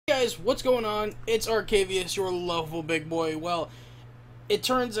guys, what's going on? It's Arcaviouse, your lovable big boy. Well, it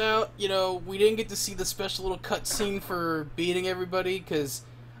turns out, you know, we didn't get to see the special little cutscene for beating everybody, because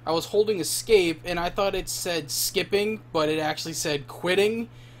I was holding escape, and I thought it said skipping, but it actually said quitting.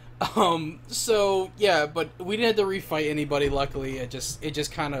 So, yeah, but we didn't have to refight anybody, luckily. It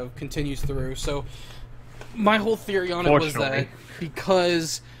just kind of continues through. So, my whole theory on it was that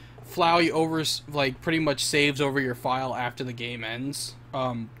because Flowey pretty much saves over your file after the game ends,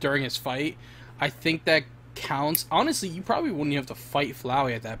 during his fight, I think that counts. Honestly, you probably wouldn't have to fight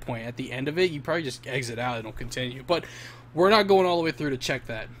Flowey at that point. At the end of it, you probably just exit out and it'll continue. But we're not going all the way through to check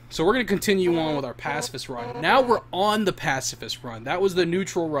that. So we're going to continue on with our Pacifist run. Now we're on the Pacifist run. That was the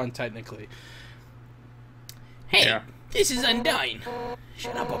neutral run, technically. Hey, yeah. This is Undyne.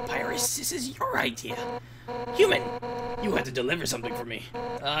 Shut up, Papyrus. This is your idea. Human, you have to deliver something for me.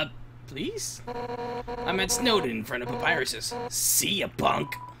 Please? I'm at Snowden in front of Papyrus's. See ya,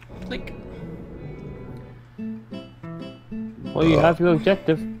 punk. Click. Well, you have your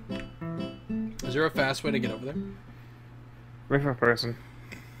objective. Is there a fast way to get over there? River person.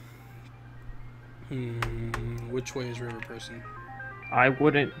 Which way is River person? I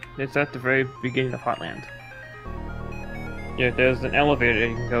wouldn't. It's at the very beginning of Hotland. Yeah, there's an elevator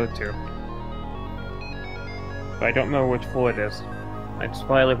you can go to. But I don't remember which floor it is. It's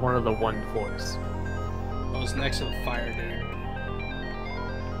probably like one of the one floors. Oh, it's next to the fire dude.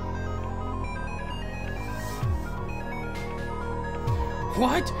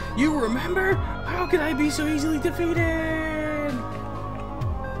 What? You remember? How could I be so easily defeated?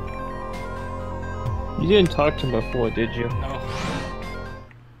 You didn't talk to him before, did you? No.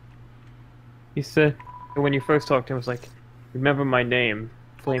 He said, when you first talked to him, it was like, remember my name,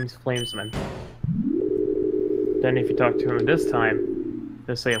 Flamesman. Then if you talk to him this time,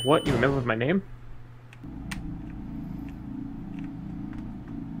 they'll say, what, you remember my name?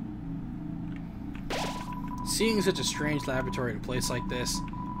 Seeing such a strange laboratory in a place like this,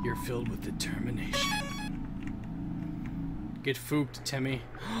 you're filled with determination. Get fooped, Timmy.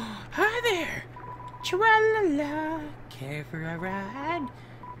 Hi there! Tra-la-la, care for a ride?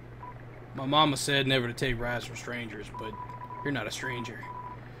 My mama said never to take rides from strangers, but you're not a stranger.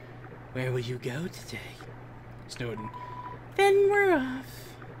 Where will you go today? Snowden. Then we're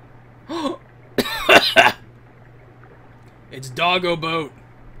off. It's Doggo Boat.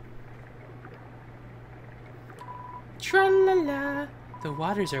 Tra-la-la, the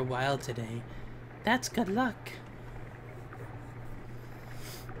waters are wild today. That's good luck.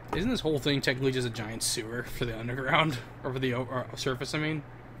 Isn't this whole thing technically just a giant sewer for the underground? Or for the surface, I mean?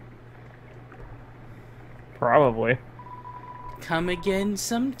 Probably. Come again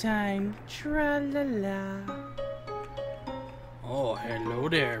sometime. Tra-la-la. Oh, hello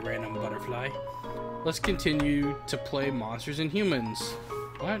there, random butterfly. Let's continue to play Monsters and Humans.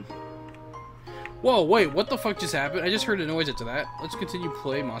 What? Whoa, wait, what the fuck just happened? I just heard a noise after that. Let's continue to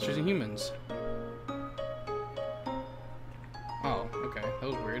play Monsters and Humans. Oh, okay, that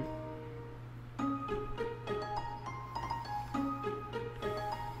was weird.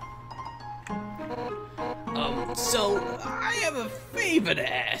 So, I have a favor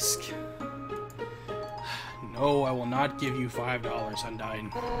to ask. No, I will not give you $5,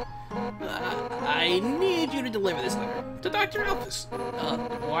 Undyne. I need you to deliver this letter to Dr. Elphys.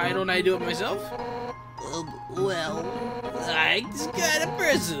 Why don't I do it myself? Well, it's kind of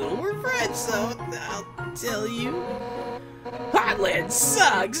personal. We're friends, so I'll tell you. Hotland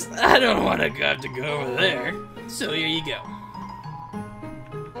sucks. I don't want to have to go over there. So here you go.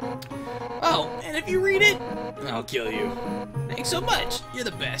 Oh, and if you read it, I'll kill you. Thanks so much. You're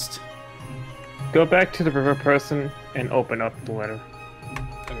the best. Go back to the river person and open up the letter.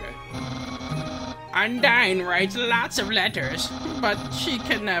 Okay. Undyne writes lots of letters, but she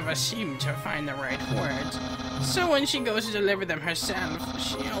can never seem to find the right words. So when she goes to deliver them herself,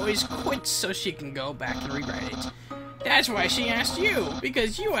 she always quits so she can go back and rewrite it. That's why she asked you,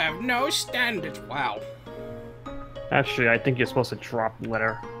 because you have no standards. Wow. Actually, I think you're supposed to drop the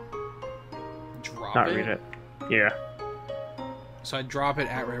letter. Drop Not it? read it. Yeah. So I drop it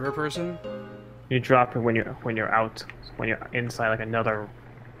at river person? You drop it when you're out, when you're inside like another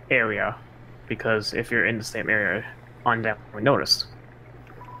area, because if you're in the same area, Undyne will notice.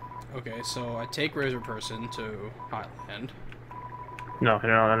 Okay, so I take river person to Hotland. No.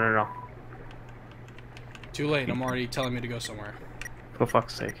 Too late, I'm already telling me to go somewhere. For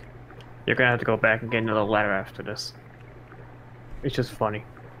fuck's sake. You're gonna have to go back and get another letter after this. It's just funny.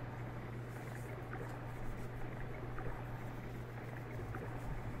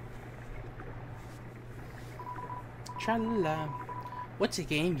 Tra-la-la. What's a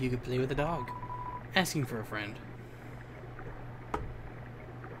game you could play with a dog? Asking for a friend.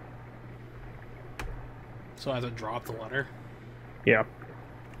 So I have to drop the letter. Yeah.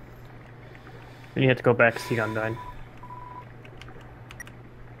 Then you have to go back to see Undyne.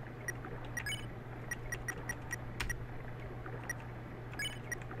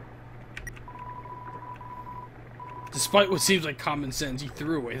 Despite what seems like common sense, he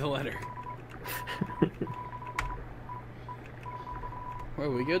threw away the letter. Where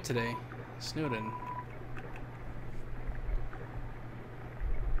will we go today? Snowden.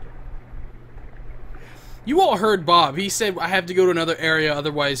 You all heard Bob. He said I have to go to another area,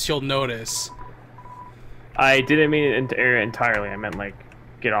 otherwise she'll notice. I didn't mean it into area entirely. I meant, like,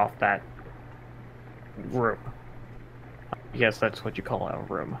 get off that room. Yes, that's what you call a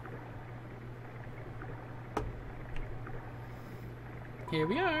room. Here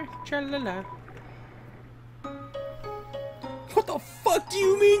we are. Tra-la-la. What the fuck do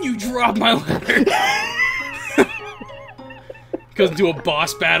you mean you dropped my letter? Goes into a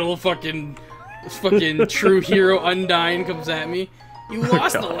boss battle, fucking true hero Undyne comes at me. You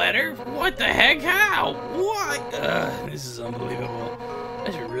lost the letter? What the heck? How? What? This is unbelievable.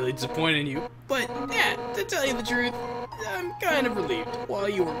 I should really disappoint in you. But, yeah, to tell you the truth, I'm kind of relieved. While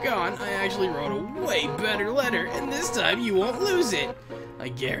you were gone, I actually wrote a way better letter, and this time you won't lose it. I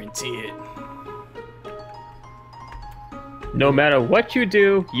guarantee it. No matter what you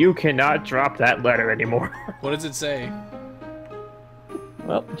do, you cannot drop that letter anymore. What does it say?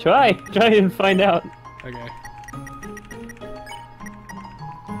 Well, try and find out. Okay.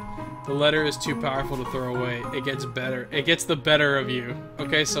 The letter is too powerful to throw away. It gets better. It gets the better of you.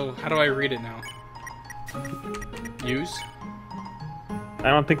 Okay, so how do I read it now? Use? I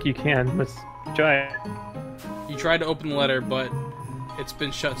don't think you can. Let's try it. You tried to open the letter, but it's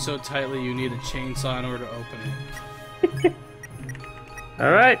been shut so tightly you need a chainsaw in order to open it.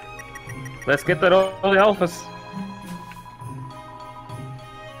 Alright. Let's get that old Alphas.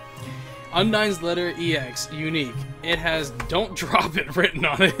 Undyne's letter EX, unique. It has "Don't drop it" written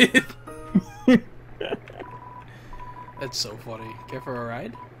on it. That's so funny. Care for a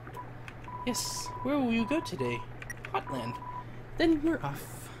ride? Yes. Where will you go today? Hotland. Then we're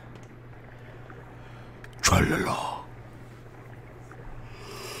off. Tra-la-la.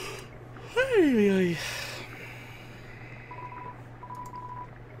 Hey.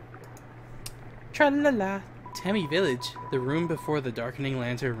 Tra-la-la. Tammy Village. The room before the darkening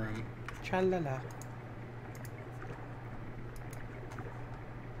lantern room. Tra-la-la.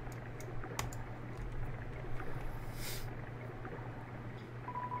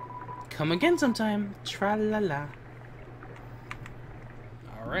 Come again sometime. Tra-la-la.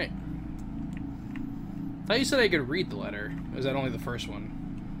 Alright. Thought you said I could read the letter. Or was that only the first one?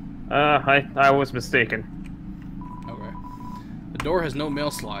 I was mistaken. Okay. The door has no mail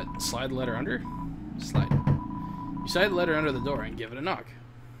slot. Slide the letter under? Slide. You slide the letter under the door and give it a knock.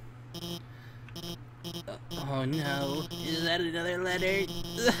 Oh no. Is that another letter?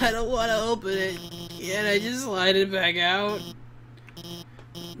 I don't want to open it. Can't I just slide it back out?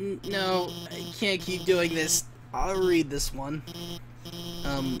 No, I can't keep doing this. I'll read this one.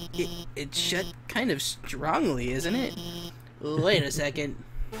 It's shut kind of strongly, isn't it? Wait a second.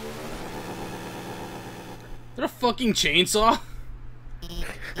 Is that a fucking chainsaw?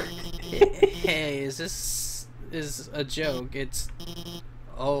 Hey, is a joke? It's...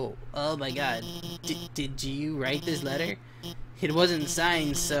 Oh my god. Did you write this letter? It wasn't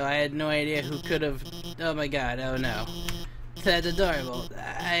signed, so I had no idea who could have... Oh my god, oh no. That's adorable.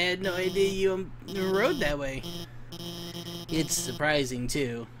 I had no idea you wrote that way. It's surprising,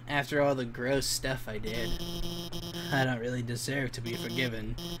 too, after all the gross stuff I did. I don't really deserve to be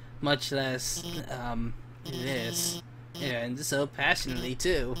forgiven, much less, this. And so passionately,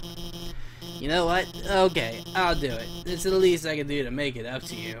 too. You know what? Okay, I'll do it. It's the least I can do to make it up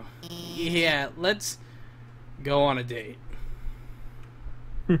to you. Yeah, let's go on a date.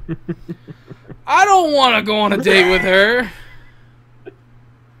 I don't want to go on a date with her.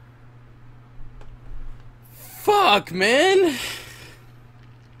 Fuck, man.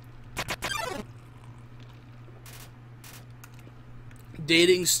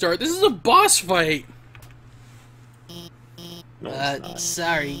 Dating start. This is a boss fight.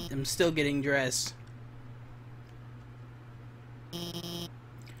 Sorry. I'm still getting dressed.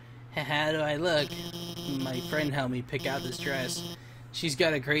 How do I look? My friend helped me pick out this dress. She's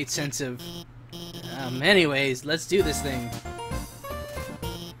got a great sense of... anyways, let's do this thing.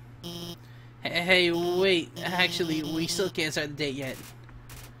 Hey, wait. Actually, we still can't start the date yet.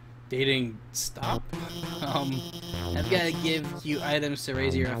 Dating stop? I've got to give you items to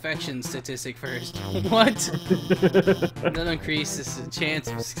raise your affection statistic first. What? That increases the chance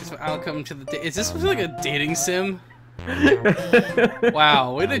of successful outcome to the date. Is this like a dating sim?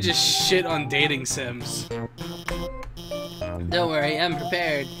 Wow, way to just shit on dating sims. Don't worry, I'm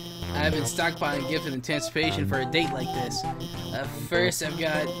prepared. I've been stockpiling gifts in anticipation for a date like this. First, I've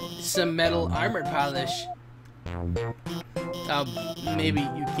got some metal armor polish. Maybe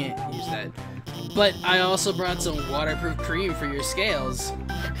you can't use that. But I also brought some waterproof cream for your scales.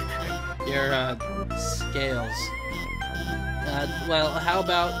 Your, scales. Well, how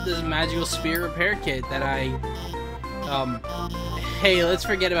about this magical spear repair kit that I... Hey, let's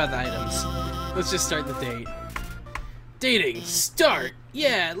forget about the items. Let's just start the date. Dating, start!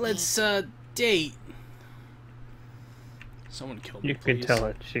 Yeah, let's, date. Someone killed me, You please. can tell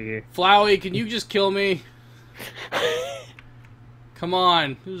it, she... Flowey, can you just kill me? Come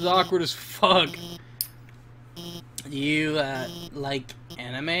on, this is awkward as fuck. You, like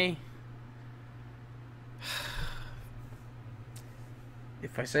anime?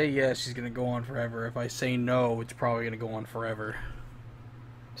 If I say yes, she's gonna go on forever. If I say no, it's probably gonna go on forever.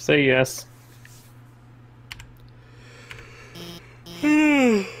 Say yes.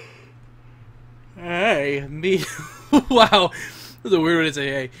 Hey, me. Wow, that's a weird way to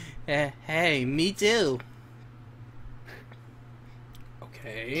say hey. Hey, me too.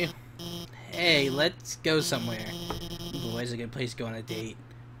 Okay. Hey, let's go somewhere. Boy's a good place to go on a date.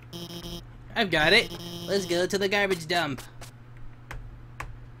 I've got it. Let's go to the garbage dump.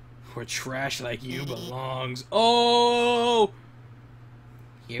 Where trash like you belongs. Oh!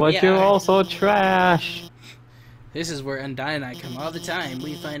 Here But we you're are. also trash. This is where Undyne and I come all the time.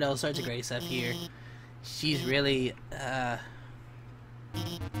 We find all sorts of great stuff here. She's really, oh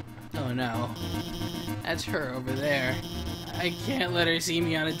no. That's her over there. I can't let her see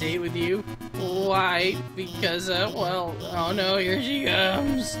me on a date with you. Why? Because, well, oh no, here she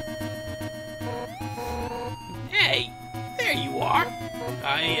comes. Hey, there you are.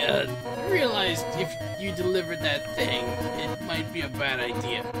 I, realized if you delivered that thing, it might be a bad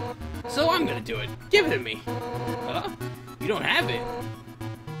idea. So I'm gonna do it. Give it to me. Huh? You don't have it.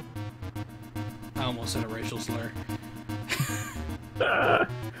 I almost said a racial slur.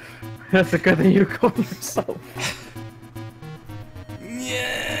 That's a good thing you call yourself.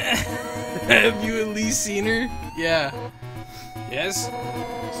 Yeah. Have you at least seen her? Yeah. Yes?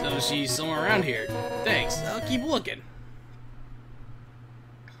 So she's somewhere around here. Thanks. I'll keep looking.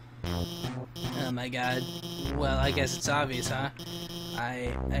 Oh my god. Well, I guess it's obvious, huh?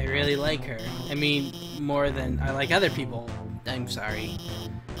 I really like her. I mean, more than I like other people. I'm sorry.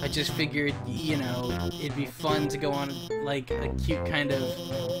 I just figured, you know, it'd be fun to go on, like, a cute kind of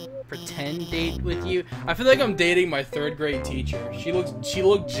pretend date with you. I feel like I'm dating my 3rd grade teacher. She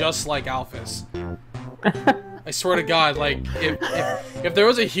looked just like Alphys. I swear to God, like, if there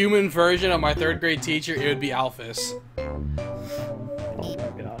was a human version of my 3rd grade teacher, it would be Alphys. Oh my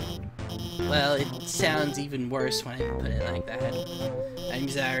god. Well, it sounds even worse when I put it like that. I'm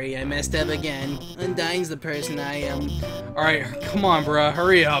sorry, I messed up again. Undyne's the person I am. Alright, come on, bruh,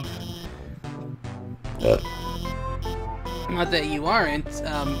 hurry up. Not that you aren't,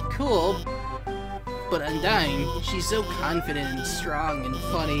 cool, but Undyne, she's so confident and strong and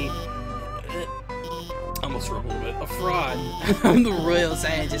funny. I almost threw up a little bit. A fraud. I'm the royal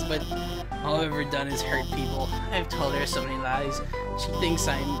scientist, but all I've ever done is hurt people. I've told her so many lies. She thinks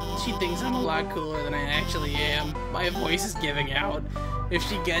I'm a lot cooler than I actually am. My voice is giving out. If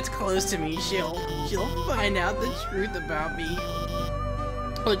she gets close to me, she'll find out the truth about me.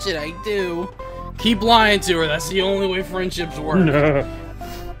 What should I do? Keep lying to her. That's the only way friendships work. No.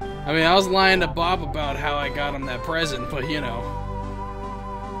 I mean, I was lying to Bob about how I got him that present, but you know.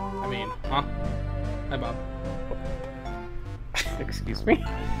 I mean, huh? Hi, Bob. Excuse me?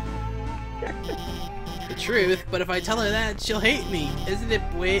 The truth, but if I tell her that, she'll hate me. Isn't it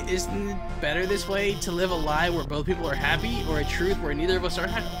better this way to live a lie where both people are happy, or a truth where neither of us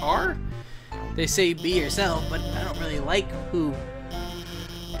are? They say be yourself, but I don't really like who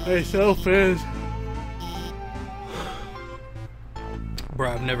myself is.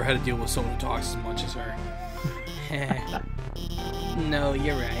 Bro, I've never had to deal with someone who talks as much as her. No,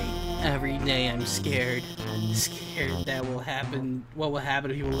 you're right. Every day I'm scared. Scared that what will happen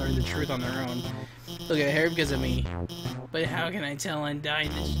if people learn the truth on their own. Look at her because of me. But how can I tell Undyne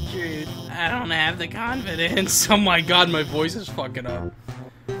the truth? I don't have the confidence. Oh my god, my voice is fucking up.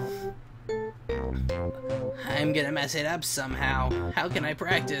 I'm gonna mess it up somehow. How can I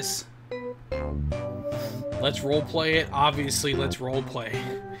practice? Let's roleplay it. Obviously, let's roleplay.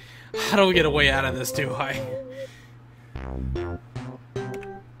 How do we get a way out of this, do I?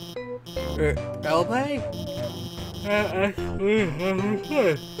 Roleplay?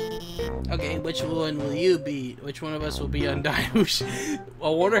 Okay, which one will you be? Which one of us will be Undyne? I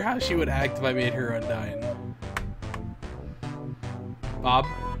wonder how she would act if I made her Undyne. Bob?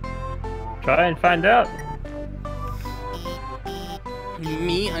 Try and find out.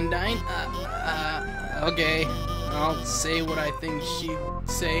 Me, Undyne? Okay. I'll say what I think she'd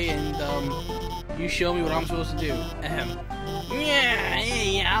say, and, you show me what I'm supposed to do. Ahem. Yeah,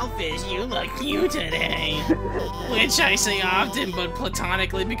 hey, Alphys, you look cute today. Which I say often, but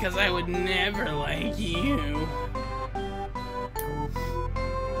platonically, because I would never like you.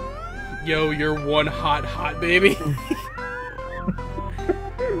 Yo, you're one hot baby.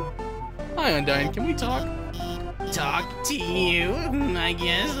 Hi, Undyne. Can we talk? Talk to you? I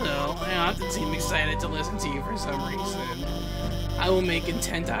guess so. I often seem excited to listen to you for some reason. I will make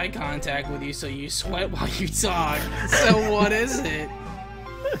intent eye contact with you so you sweat while you talk. So what is it?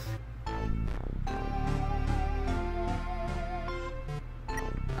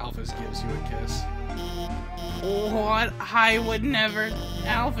 Alphys gives you a kiss. What? I would never...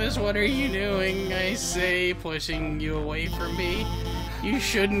 Alphys, what are you doing? I say, pushing you away from me. You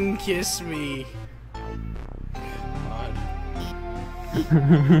shouldn't kiss me. God.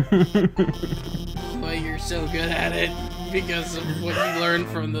 But you're so good at it because of what you learned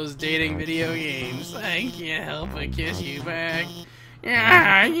from those dating video games. I can't help but kiss you back.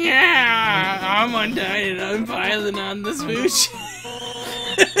 Yeah, I'm Undyne and I'm piling on the smooch.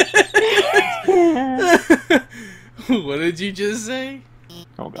 What did you just say?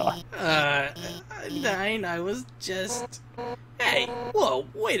 Oh god. Undyne, I was just... Hey, whoa,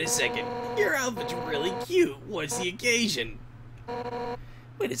 wait a second. Your outfit's really cute. What's the occasion?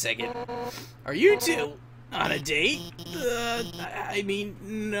 Wait a second. Are you two on a date? I mean,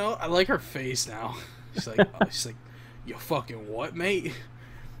 no. I like her face now. She's like, you fucking what, mate?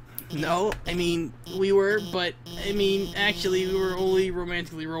 No, I mean, we were, but, I mean, actually, we were only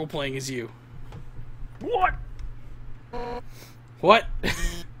romantically role-playing as you. What? What?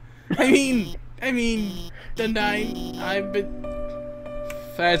 I mean, Undyne, I've been...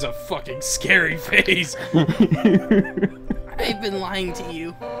 That's a fucking scary face. I've been lying to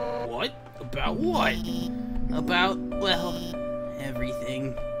you. What? About what? About, well,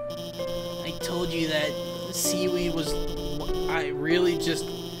 everything. I told you that seaweed was... I really just...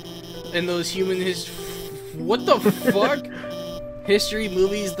 And those human what the fuck? History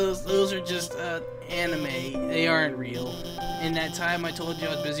movies, those are just, anime. They aren't real. In that time I told you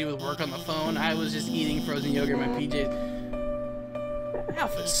I was busy with work on the phone, I was just eating frozen yogurt in my PJs.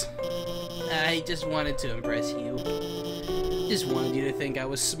 Alphys. I just wanted to impress you. Just wanted you to think I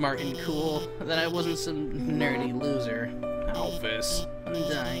was smart and cool, that I wasn't some nerdy loser. Alphys.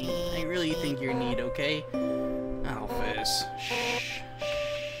 Undyne, I really think you're neat, okay? Alphys. Shh.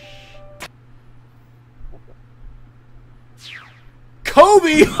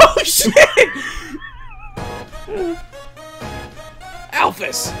 Kobe! Oh shit!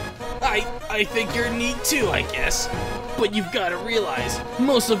 Alphys! I think you're neat too, I guess. But you've got to realize,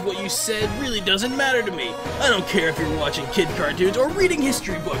 most of what you said really doesn't matter to me. I don't care if you're watching kid cartoons or reading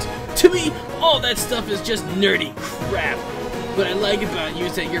history books. To me, all that stuff is just nerdy crap. What I like about you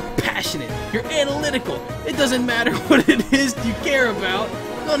is that you're passionate, you're analytical. It doesn't matter what it is you care about.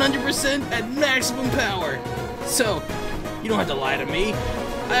 100% at maximum power. So, you don't have to lie to me.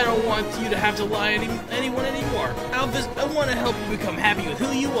 I don't want you to have to lie to anyone anymore. Alphys, I want to help you become happy with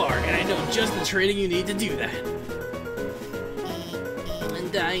who you are, and I know just the training you need to do that.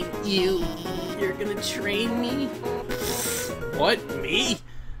 Undyne, you're gonna train me? What? Me?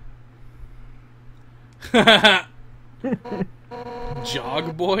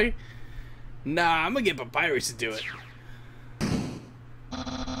 Jog boy? Nah, I'm gonna get Papyrus to do it.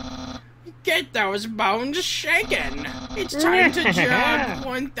 Get those bones shaking! It's time to jog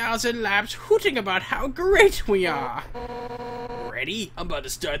 1,000 laps hooting about how great we are! Ready? I'm about to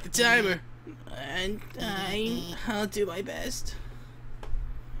start the timer. And I'll do my best.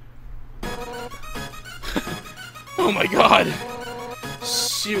 Oh my god!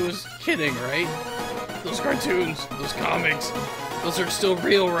 She was kidding, right? Those cartoons, those comics, those are still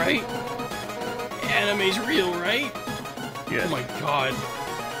real, right? Anime's real, right? Yes. Oh my god.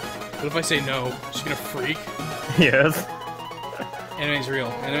 What if I say no? She's gonna freak? Yes. Anime's real.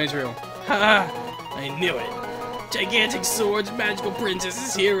 Anime's real. Ha! I knew it. Gigantic swords, magical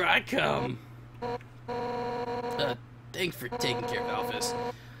princesses, here I come. Thanks for taking care of Alphys.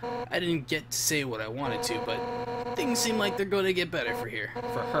 I didn't get to say what I wanted to, but things seem like they're going to get better for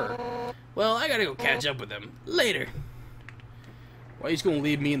her. Well, I gotta go catch up with them. Later. Why are you just gonna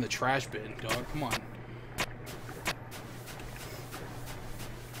leave me in the trash bin, dog? Come on.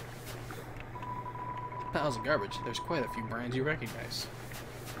 Piles of garbage. There's quite a few brands you recognize.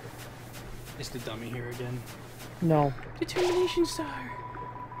 Is the dummy here again? No. Determination star.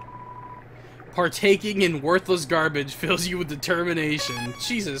 Partaking in worthless garbage fills you with determination.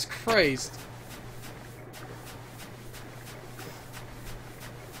 Jesus Christ.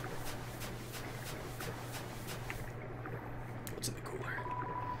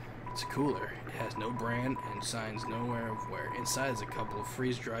 cooler. It has no brand and signs nowhere of where. Inside is a couple of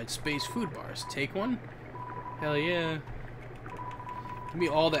freeze-dried space food bars. Take one? Hell yeah. Give me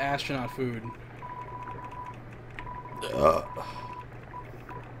all the astronaut food.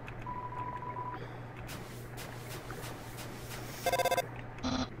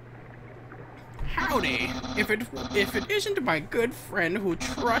 Howdy. If it isn't my good friend who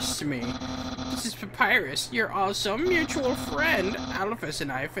trusts me. This is Papyrus, your also mutual friend. Alphys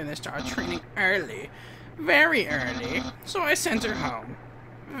and I finished our training early. Very early. So I sent her home.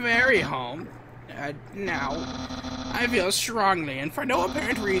 Very home. Now, I feel strongly, and for no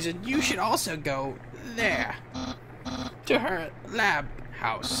apparent reason, you should also go there. To her lab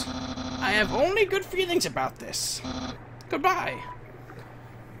house. I have only good feelings about this. Goodbye.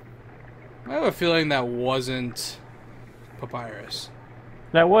 I have a feeling that wasn't Papyrus.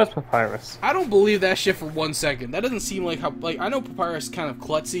 That was Papyrus. I don't believe that shit for 1 second. That doesn't seem like how... Like, I know Papyrus is kind of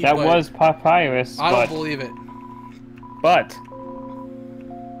klutzy, That but was Papyrus, I don't believe it. But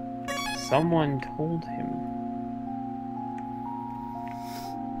someone told him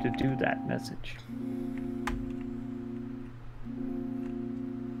to do that message.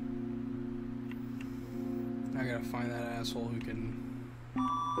 I gotta find that asshole who can...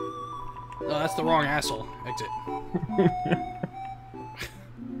 No, that's the wrong asshole. Exit.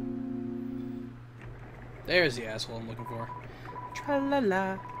 There's the asshole I'm looking for.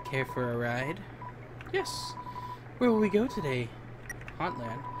 Tra-la-la. Care for a ride? Yes. Where will we go today?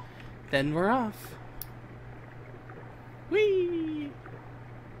 Hauntland. Then we're off. Whee!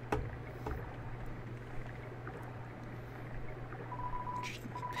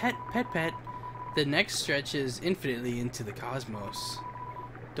 Pet. The next stretches infinitely into the cosmos.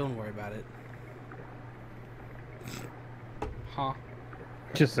 Don't worry about it. Huh?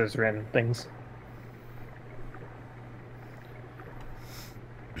 Just those random things.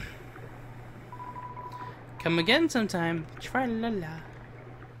 Come again sometime. Tra-la-la.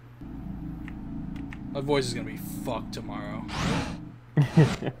 My voice is gonna be fucked tomorrow.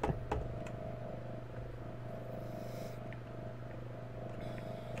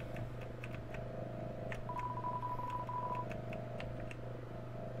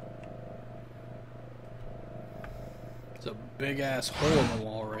 It's a big ass hole in the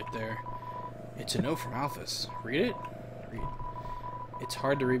wall right there. It's a note from Alphys. Read it? Read. It's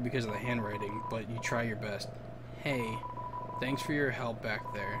hard to read because of the handwriting, but you try your best. Hey, thanks for your help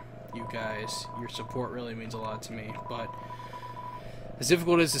back there. You guys, your support really means a lot to me, but as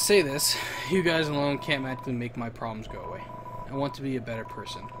difficult as to say this, you guys alone can't magically make my problems go away. I want to be a better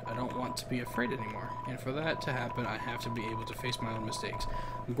person. I don't want to be afraid anymore, and for that to happen, I have to be able to face my own mistakes.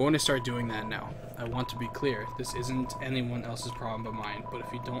 I'm going to start doing that now. I want to be clear. This isn't anyone else's problem but mine, but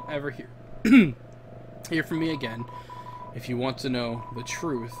if you don't ever hear from me again, if you want to know the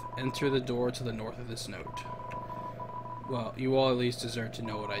truth, enter the door to the north of this note. Well, you all at least deserve to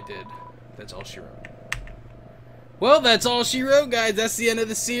know what I did. That's all she wrote. Well, that's all she wrote, guys. That's the end of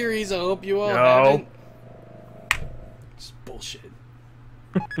the series. I hope you all haven't. It's bullshit.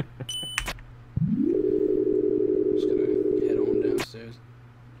 Just gonna head on downstairs.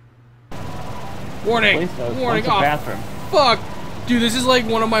 Warning! Warning! Oh, bathroom. fuck! Dude, this is like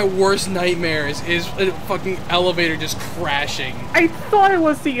one of my worst nightmares, is a fucking elevator just crashing. I thought it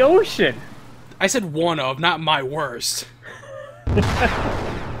was the ocean! I said one of, not my worst.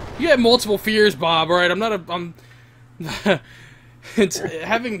 You have multiple fears, Bob, alright? It's,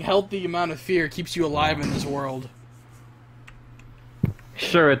 having healthy amount of fear keeps you alive in this world.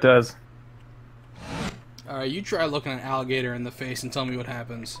 Sure it does. Alright, you try looking an alligator in the face and tell me what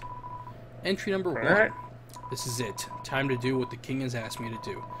happens. Entry number 1. Alright. This is it. Time to do what the king has asked me to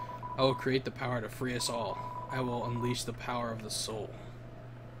do. I will create the power to free us all. I will unleash the power of the soul.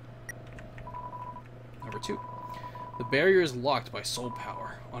 Number 2. The barrier is locked by soul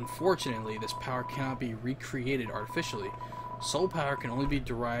power. Unfortunately, this power cannot be recreated artificially. Soul power can only be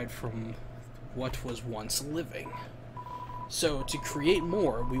derived from what was once living. So, to create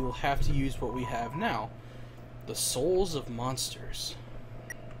more, we will have to use what we have now. The souls of monsters.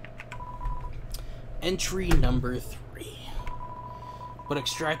 Entry number 3. But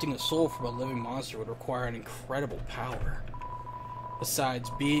extracting a soul from a living monster would require an incredible power. Besides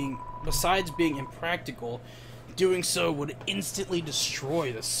being impractical, doing so would instantly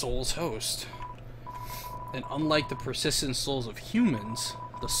destroy the soul's host. And unlike the persistent souls of humans,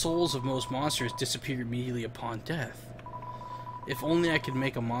 the souls of most monsters disappear immediately upon death. If only I could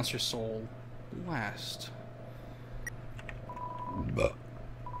make a monster soul last.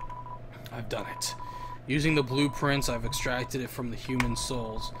 I've done it. Using the blueprints, I've extracted it from the human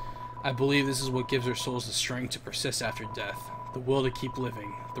souls. I believe this is what gives their souls the strength to persist after death. The will to keep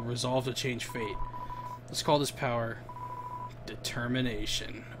living. The resolve to change fate. Let's call this power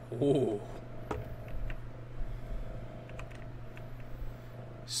determination. Ooh.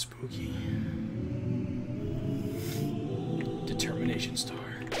 Spooky. Determination star.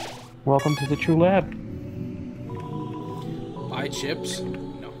 Welcome to the true lab. Buy chips?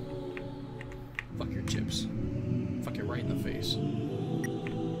 No. Fuck your chips. Fuck it right in the face.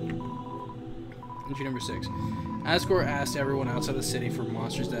 Entry number 6. Asgore asked everyone outside the city for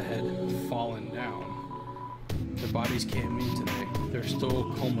monsters that had fallen down. Their bodies came in today. They're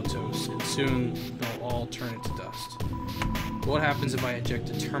still comatose, and soon they'll all turn into dust. But what happens if I inject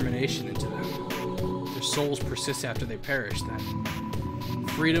determination into them? Their souls persist after they perish, then.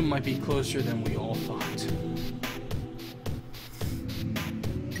 Freedom might be closer than we all thought.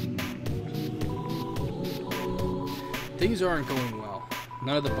 Things aren't going well.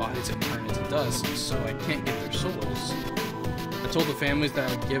 None of the bodies have turned into dust, so I can't get their souls. I told the families that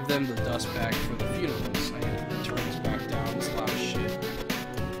I would give them the dust back for the funerals. I need to turn this back down. It's a lot of shit.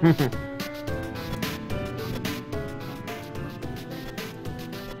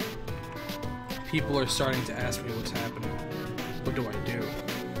 People are starting to ask me what's happening. What do I do?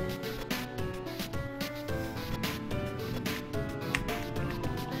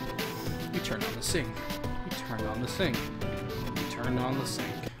 We turn on the sink. We turn on the sink. We turn on the sink.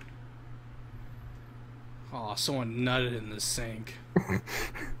 Oh, someone nutted in the sink.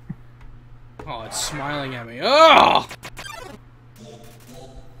 Oh, it's smiling at me. Oh!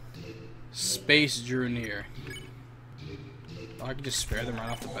 Space drew near. Oh, I can just spare them right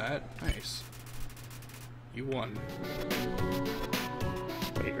off the bat? Nice. You won.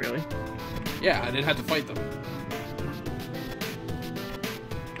 Wait, really? Yeah, I didn't have to fight them.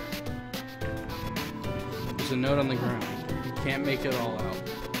 There's a note on the ground. You can't make it all out.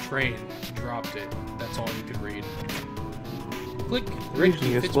 Train. Dropped it. That's all you could read. Click.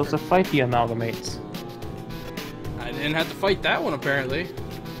 Usually you're supposed to fight the amalgamates. I didn't have to fight that one, apparently.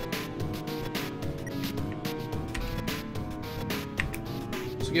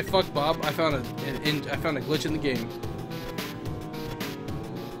 So get fucked, Bob. I found a glitch in the game.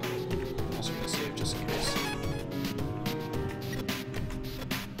 I'm also gonna save just in case.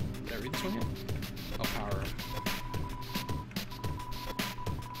 Did I read this one yet? Oh, power.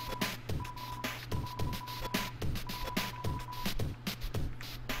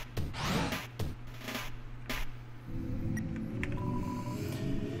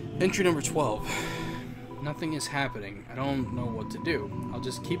 Entry number 12. Nothing is happening. I don't know what to do. I'll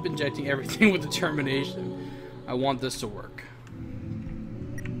just keep injecting everything with determination. I want this to work.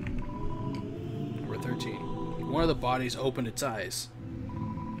 Number 13. One of the bodies opened its eyes.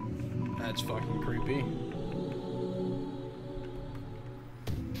 That's fucking creepy.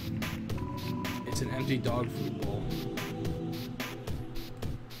 It's an empty dog food bowl.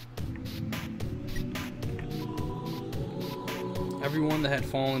 Everyone that had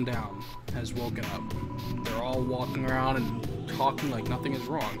fallen down has woken up. They're all walking around and talking like nothing is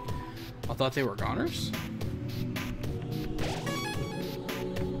wrong. I thought they were goners?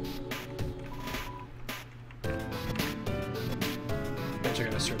 Bet you're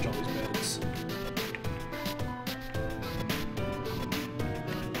gonna search all these beds.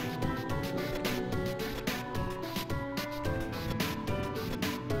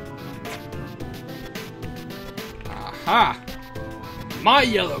 Aha! My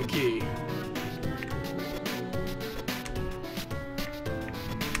yellow key!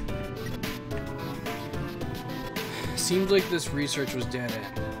 Seems like this research was dead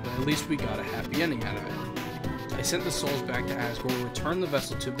end, but at least we got a happy ending out of it. I sent the souls back to Asgore, returned the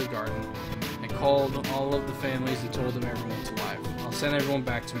vessel to the garden, and called all of the families and told them everyone's alive. I'll send everyone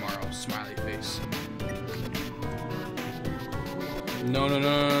back tomorrow. Smiley face. No, no,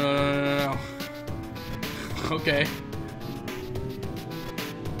 no, no, no, no, no, no, no. Okay.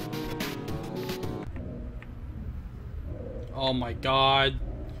 Oh my god.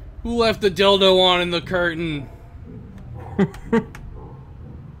 Who left the dildo on in the curtain?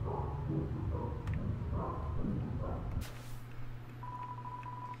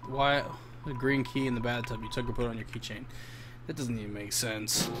 Why a green key in the bathtub? You took and put it on your keychain. That doesn't even make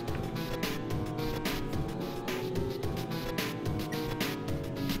sense.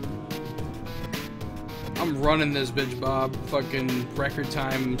 I'm running this bitch, Bob. Fucking record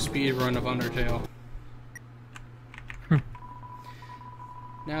time speed run of Undertale.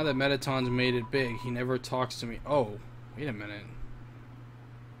 Now that Metaton's made it big, he never talks to me. Oh, wait a minute.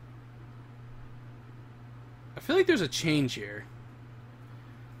 I feel like there's a change here.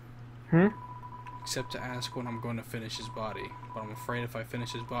 Except to ask when I'm going to finish his body. But I'm afraid if I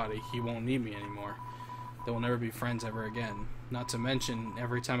finish his body, he won't need me anymore. They will never be friends ever again. Not to mention,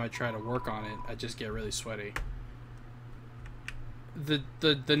 every time I try to work on it, I just get really sweaty.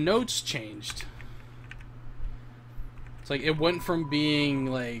 The notes changed. It's like it went from being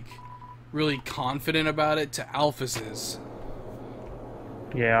like really confident about it to Alphys's.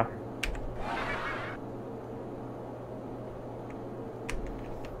 Yeah.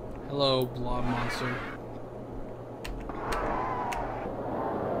 Hello, blob monster.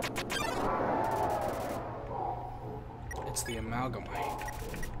 It's the Amalgamite.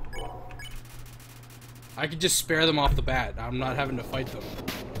 I could just spare them off the bat. I'm not having to fight them.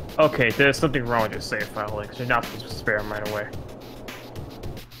 Okay, there's something wrong with your save file, because you're not supposed to spare them right away.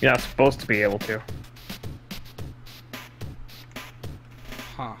 You're not supposed to be able to.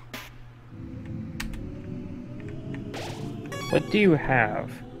 Huh. What do you have?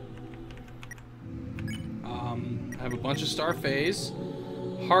 I have a bunch of Starphase,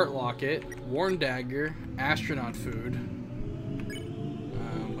 Heart Locket, Worn Dagger, Astronaut Food.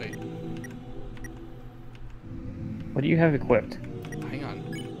 Wait. What do you have equipped? Hang on.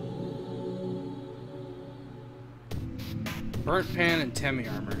 Burnt Pan and Temi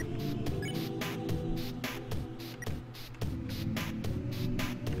Armor.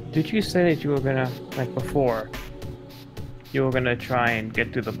 Did you say that you were gonna, like before, you were gonna try and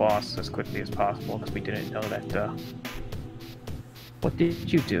get through the boss as quickly as possible, because we didn't know that, what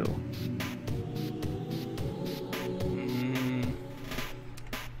did you do?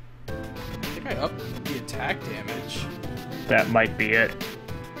 I think I upped the attack damage. That might be it.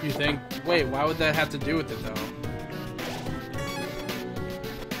 You think? Wait, why would that have to do with it, though?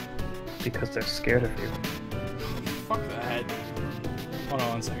 Because they're scared of you. Fuck that. Hold on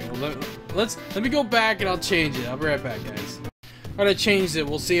one second. Let me go back and I'll change it. I'll be right back, guys. Alright, I changed it.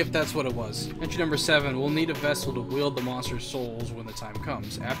 We'll see if that's what it was. Entry number 7. We'll need a vessel to wield the monster's souls when the time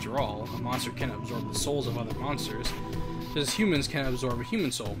comes. After all, a monster can absorb the souls of other monsters, just as humans can absorb a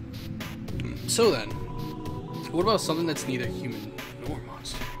human soul. So then, what about something that's neither human nor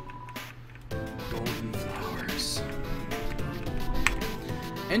monster? Golden flowers.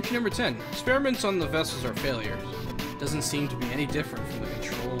 Entry number 10. Experiments on the vessels are failures. Doesn't seem to be any different from the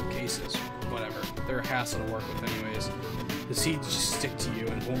control cases. Whatever. They're a hassle to work with anyways. The seeds just stick to you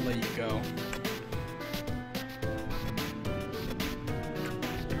and won't let you go.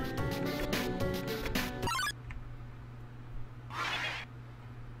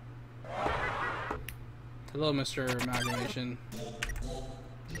 Hello, Mr. Amalgamation.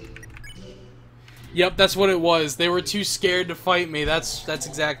 Yep, that's what it was. They were too scared to fight me. That's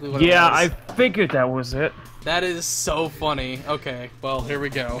exactly what it was. Yeah, I figured that was it. That is so funny. Okay, well, here we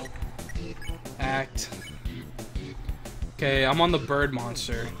go. Act. Okay, I'm on the bird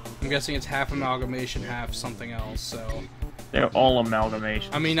monster. I'm guessing it's half amalgamation, half something else, so... They're all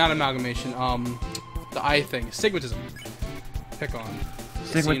amalgamation. I mean, not amalgamation, the eye thing. Stigmatism. Pick on.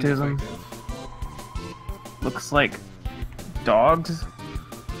 Stigmatism. Looks like dogs.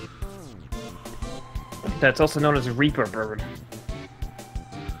 That's also known as a Reaper bird.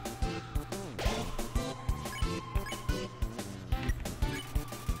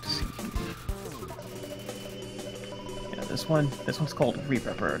 Yeah, this one's called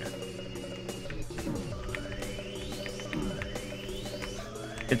Reaper bird.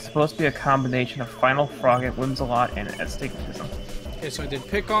 It's supposed to be a combination of Final Frogget, Whimsalot, and Astigmatism. Okay, so I did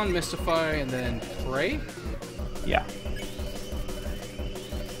Pick on, Mystify, and then Pray? Yeah.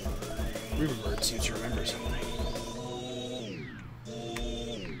 Reaper bird seems to remember something.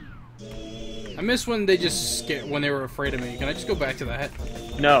 I miss when they just scared, when they were afraid of me. Can I just go back to that?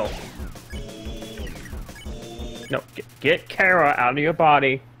 No. No, get Kara out of your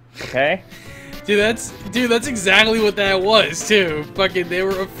body, okay? Dude, that's exactly what that was too. Fucking, they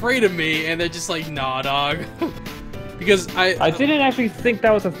were afraid of me, and they're just like, nah, dog. Because I didn't actually think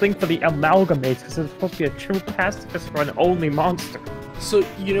that was a thing for the amalgamates, because it's supposed to be a true pacifist for an only monster. So,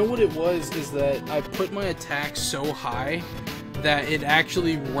 you know what it was, is that I put my attack so high that it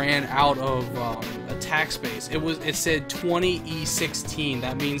actually ran out of attack space. It said 20E16.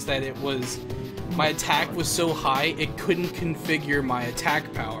 That means that my attack was so high, it couldn't configure my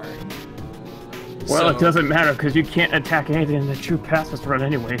attack power. Well, it doesn't matter, because you can't attack anything in the true pacifist run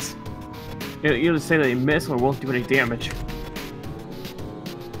anyways. You either say that you miss or won't do any damage.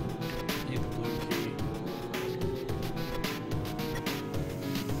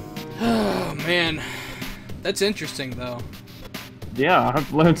 Oh, man. That's interesting, though. Yeah,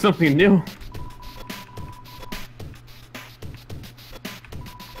 I've learned something new.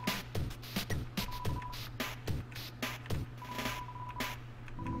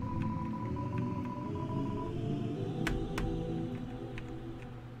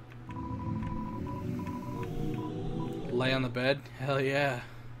 Lay on the bed? Hell yeah.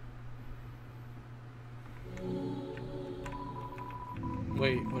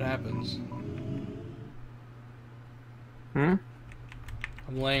 Wait, what happens? Hmm?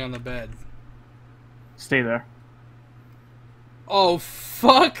 I'm laying on the bed. Stay there. Oh,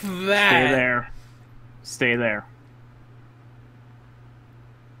 fuck that! Stay there. Stay there.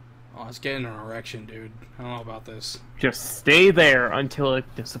 Oh, it's getting an erection, dude. I don't know about this. Just stay there until it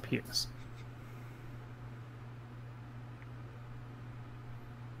disappears.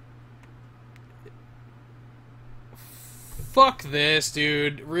 Fuck this,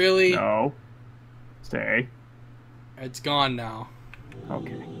 dude. Really? No. Stay. It's gone now.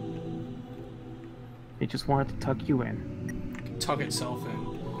 Okay. It just wanted to tuck you in. It can tuck itself in.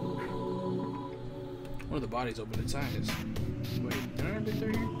 One of the bodies opened its eyes. Wait, did I ever get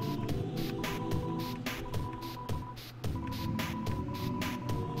through here?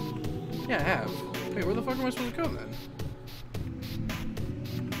 Yeah, I have. Wait, where the fuck am I supposed to go then?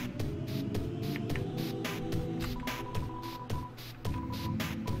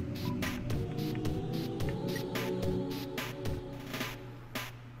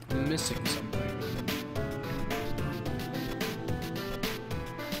 I'm missing something.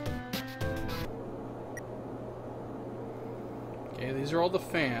 Okay, these are all the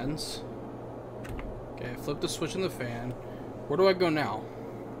fans. Okay, flip the switch on the fan. Where do I go now?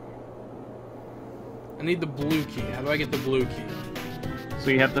 I need the blue key. How do I get the blue key? So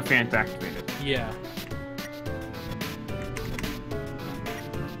you have the fans activated. Yeah.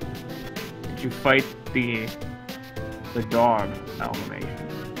 Did you fight the dog amalgamation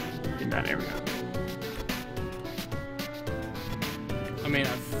in that area? I mean,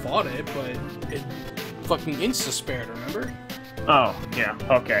 I fought it, but it fucking insta-spared, remember? Oh, yeah,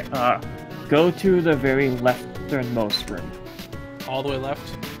 okay. Go to the very lefternmost room. All the way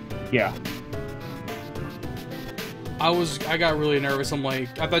left? Yeah. I got really nervous. I'm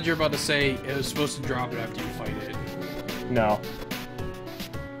like, I thought you were about to say it was supposed to drop it after you fight it. No.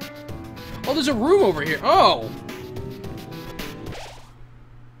 Oh, there's a room over here. Oh!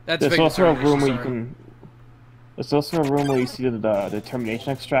 That's There's big also a room where you sorry. can... There's also a room where you see the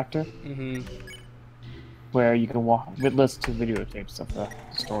termination extractor. Mm-hmm. Where you can listen to videotapes of the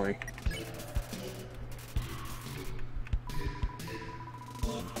story.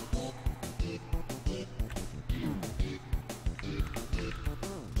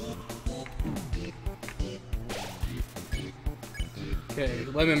 Okay,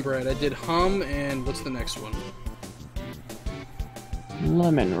 lemon bread. I did hum, and what's the next one?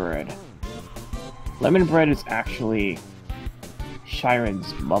 Lemon bread. Lemon bread is actually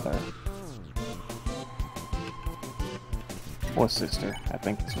Shiren's mother. Or sister. I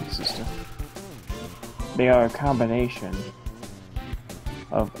think it's her sister. They are a combination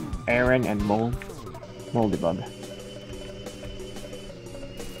of Aaron and Moldybug.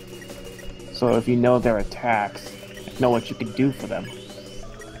 So if you know their attacks, know what you can do for them.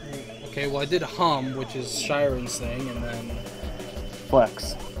 Okay, well I did hum, which is Shiren's thing, and then...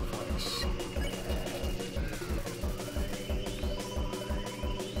 Flex.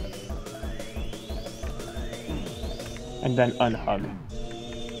 And then unhug.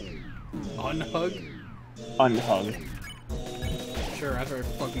 Unhug? Unhug. Sure, after I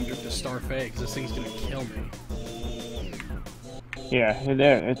fucking drink the Starfait, because this thing's gonna kill me. Yeah,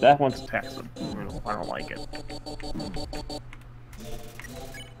 there. That one's attacks. I don't like it.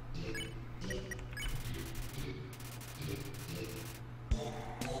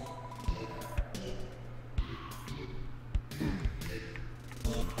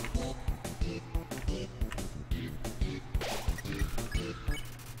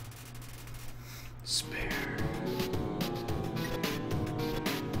 Spare.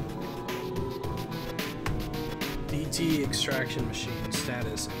 DT extraction machine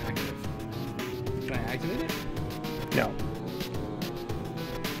status active. Can I activate it? No.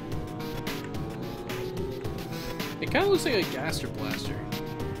 It kind of looks like a gaster blaster.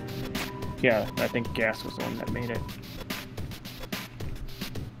 Yeah, I think Gas was the one that made it.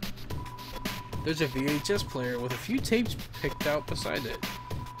 There's a VHS player with a few tapes picked out beside it.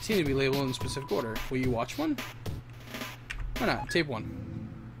 Seem to be labeled in specific order. Will you watch one? Why not? Tape one.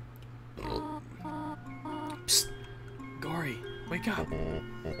 Psst. Gory, wake up.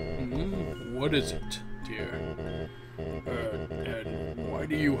 What is it, dear? And why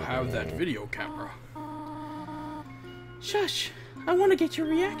do you have that video camera? Shush! I want to get your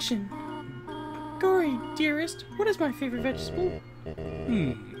reaction. Gory, dearest, what is my favorite vegetable?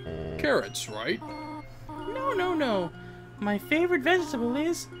 Carrots, right? No. My favorite vegetable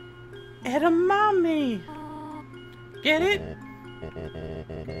is edamame. Get it?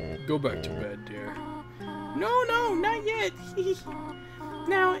 Go back to bed, dear. No, no, not yet.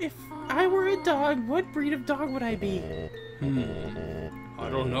 Now, if I were a dog, what breed of dog would I be? I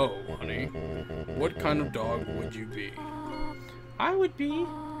don't know, honey. What kind of dog would you be? I would be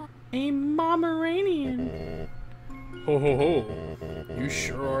a Pomeranian. Ho ho ho. You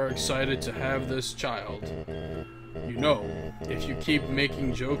sure are excited to have this child. You know, if you keep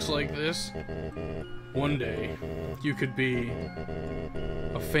making jokes like this, one day you could be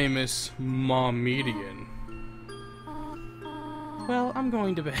a famous momedian. Well, I'm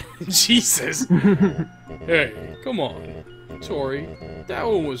going to bed. Jesus! Hey, come on. Tori, that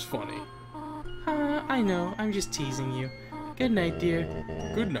one was funny. I know. I'm just teasing you. Good night, dear.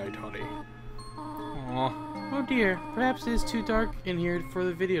 Good night, honey. Aw. Oh dear. Perhaps it is too dark in here for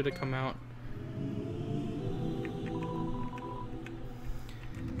the video to come out.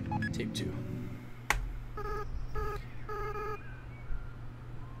 Tape 2.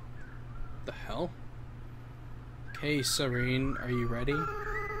 The hell? Hey, Serene, are you ready?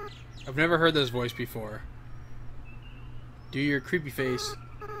 I've never heard this voice before. Do your creepy face.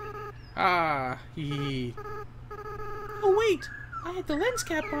 Ah, hee hee. Oh wait! I had the lens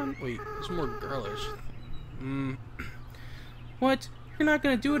cap on. Wait, it's more girlish. What? You're not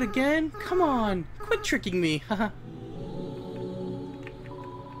gonna do it again? Come on! Quit tricking me! Haha.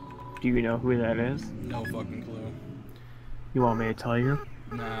 Do you know who that is? No fucking clue. You want me to tell you?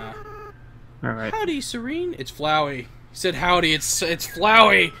 Nah. Alright. Howdy, Serene. It's Flowey. He said howdy, it's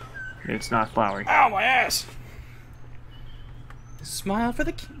Flowey! It's not Flowery. Ow, my ass! Smile for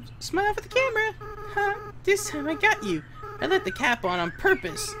the camera. Huh? This time I got you. I let the cap on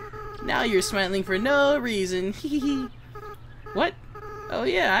purpose. Now you're smiling for no reason. Hee. What? Oh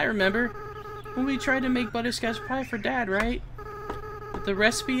yeah, I remember. When we tried to make butterscotch pie for Dad, right? But the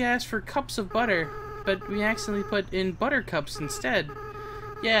recipe asked for cups of butter, but we accidentally put in buttercups instead.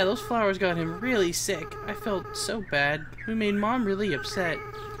 Yeah, those flowers got him really sick. I felt so bad. We made Mom really upset.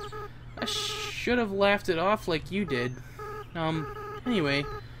 I should have laughed it off like you did. Anyway.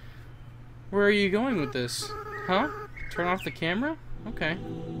 Where are you going with this? Huh? Turn off the camera? Okay.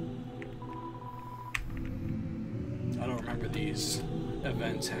 I don't remember these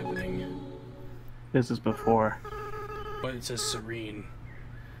events happening. This is before. But it says Serene.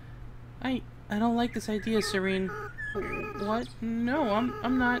 I don't like this idea, Serene. What? No,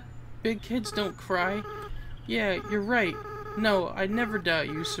 I'm not. Big kids don't cry. Yeah, you're right. No, I'd never doubt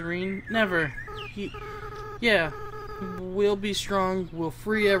you, Serene. Never. Yeah. We'll be strong. We'll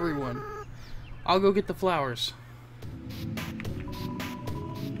free everyone. I'll go get the flowers.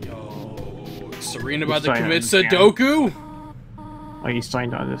 Yo, is Serene about to commit Sudoku? Are you starting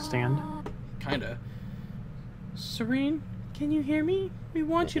to understand? Kinda. Serene, can you hear me? We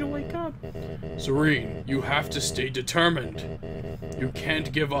want you to wake up. Serene, you have to stay determined. You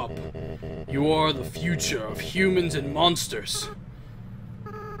can't give up. You are the future of humans and monsters.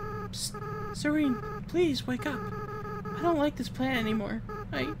 Psst. Serene, please wake up. I don't like this plan anymore.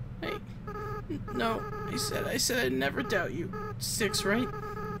 No, I said I'd never doubt you. 6, right?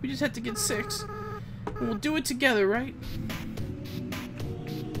 We just have to get 6. And we'll do it together, right?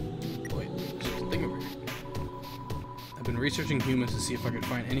 Wait, there's a thing over here. I've been researching humans to see if I could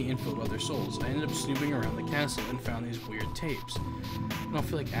find any info about their souls. I ended up snooping around the castle and found these weird tapes. I don't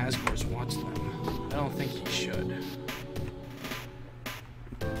feel like Asgor's watched them. I don't think he should.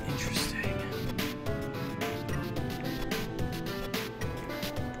 Interesting.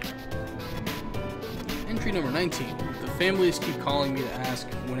 Entry number 19. The families keep calling me to ask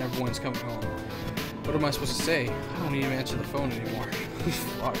when everyone's coming home. What am I supposed to say? I don't even answer the phone anymore.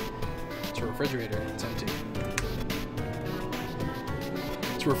 Fuck. It's a refrigerator. It's empty.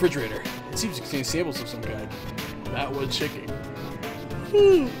 It's a refrigerator. It seems to contain samples of some kind. That was chicken.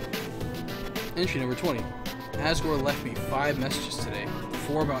 Entry number 20. Asgore left me 5 messages today.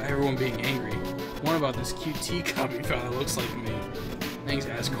 4 about everyone being angry. 1 about this cute teacup he found that looks like me. Thanks,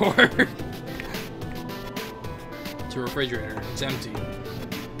 Asgore. It's a refrigerator. It's empty.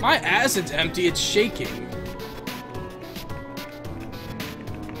 My ass, it's empty. It's shaking.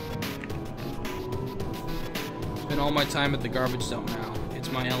 Spend all my time at the garbage dump now. It's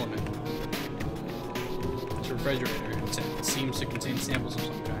my element. It's a refrigerator. It seems to contain samples of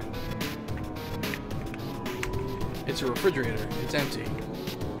some kind. It's a refrigerator. It's empty.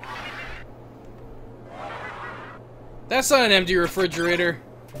 That's not an empty refrigerator.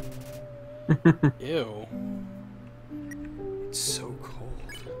 Ew. It's so cold.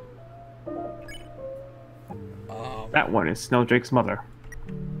 That one is Snowdrake's mother.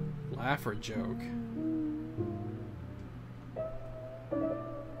 Laugh or joke?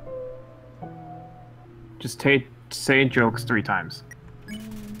 Just say jokes 3 times.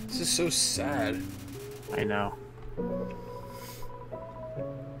 This is so sad. I know.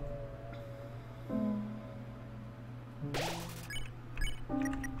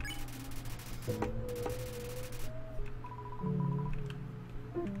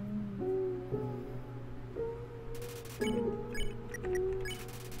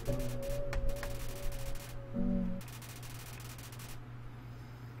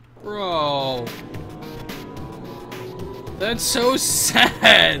 Bro. That's so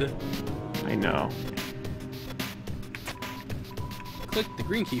sad. I know. Click the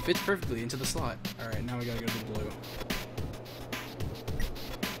green key, fits perfectly into the slot. Alright, now we gotta go to the blue.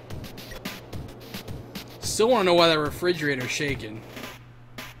 Still wanna know why that refrigerator's shaking.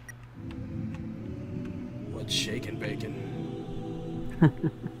 What's shaking, bacon?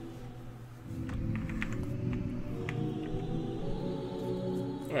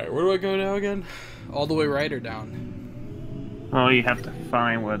 Alright, where do I go now again? All the way right or down? Oh, you have to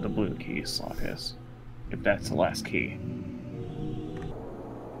find where the blue key slot is. If that's the last key.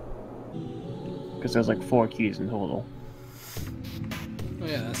 Because there's like 4 keys in total. Oh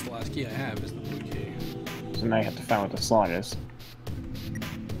yeah, that's the last key I have, is the blue key. So now you have to find where the slot is.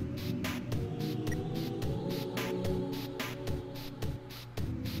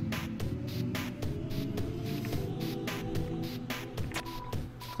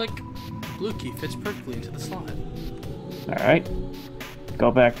 Click. Blue key fits perfectly into the slot. Alright.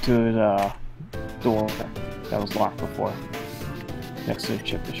 Go back to the door that was locked before. Next to the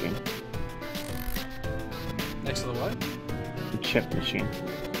chip machine. Next to the what? The chip machine.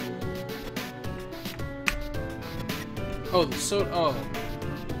 Oh, the soda. Oh.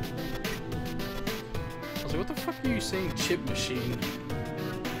 I was like, what the fuck are you saying, chip machine?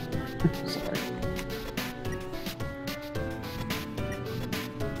 Sorry.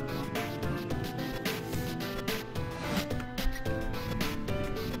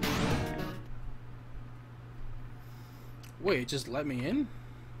 Wait, just let me in?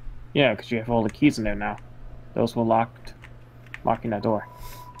 Yeah, because you have all the keys in there now. Those were locked. Locking that door.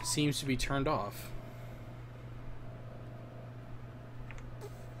 Seems to be turned off.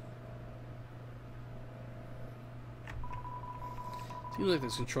 Seems like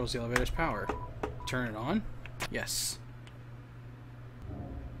this controls the elevator's power. Turn it on? Yes.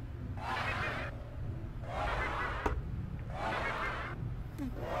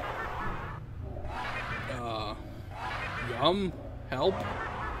 Help?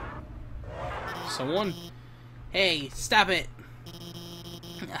 Someone? Hey, stop it!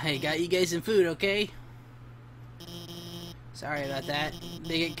 I got you guys some food, okay? Sorry about that.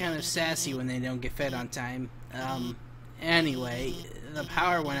 They get kind of sassy when they don't get fed on time. Anyway, the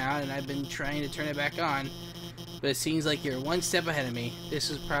power went out and I've been trying to turn it back on. But it seems like you're one step ahead of me. This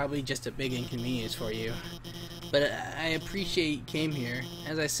is probably just a big inconvenience for you. But I appreciate you came here.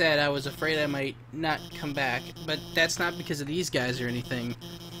 As I said, I was afraid I might not come back. But that's not because of these guys or anything.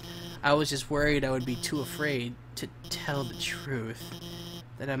 I was just worried I would be too afraid to tell the truth.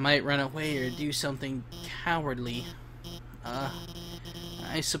 That I might run away or do something cowardly.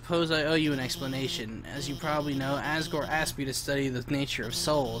 I suppose I owe you an explanation. As you probably know, Asgore asked me to study the nature of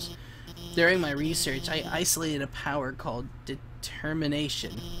souls. During my research, I isolated a power called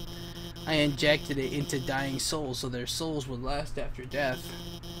determination. I injected it into dying souls so their souls would last after death.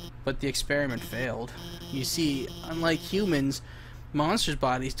 But the experiment failed. You see, unlike humans, monsters'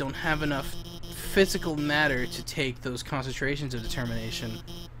 bodies don't have enough physical matter to take those concentrations of determination.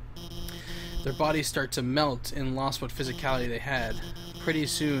 Their bodies start to melt and lost what physicality they had. Pretty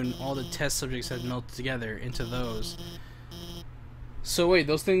soon, all the test subjects had melted together into those. So wait,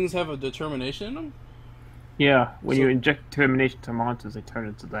 those things have a determination in them? Yeah, when you inject determination to monsters, they turn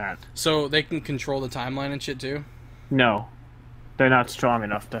into that. So they can control the timeline and shit too? No. They're not strong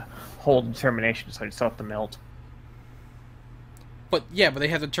enough to hold determination, so they start to melt. But yeah, but they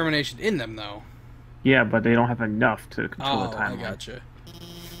have determination in them though. Yeah, but they don't have enough to control the timeline. I gotcha.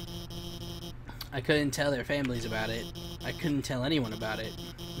 I couldn't tell their families about it. I couldn't tell anyone about it,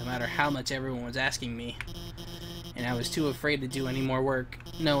 no matter how much everyone was asking me. And I was too afraid to do any more work,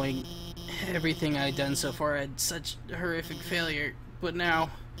 knowing everything I'd done so far had such horrific failure. But now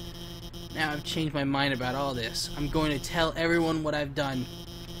I've changed my mind about all this. I'm going to tell everyone what I've done.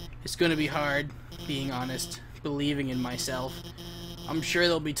 It's going to be hard, being honest, believing in myself. I'm sure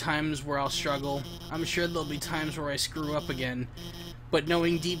there'll be times where I'll struggle. I'm sure there'll be times where I screw up again. But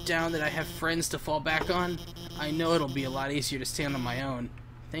knowing deep down that I have friends to fall back on, I know it'll be a lot easier to stand on my own.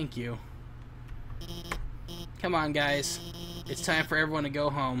 Thank you. Come on, guys. It's time for everyone to go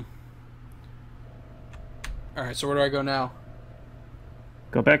home. Alright, so where do I go now?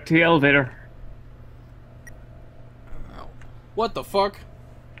 Go back to the elevator. What the fuck?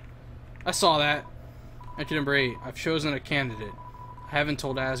 I saw that. Acting Bray, I've chosen a candidate. I haven't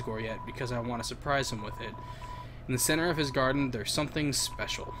told Asgore yet because I want to surprise him with it. In the center of his garden, there's something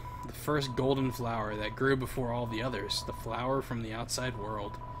special. The first golden flower that grew before all the others. The flower from the outside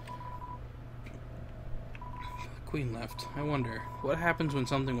world. The Queen left. I wonder, what happens when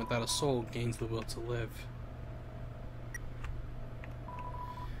something without a soul gains the will to live?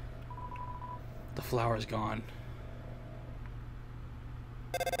 The flower's gone.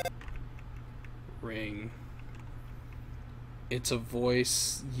 Ring. It's a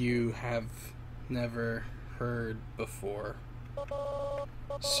voice you have never heard before.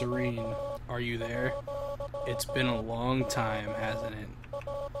 Serene, are you there? It's been a long time, hasn't it?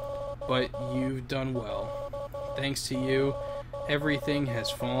 But you've done well. Thanks to you, everything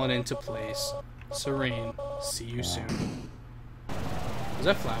has fallen into place. Serene, see you soon. Was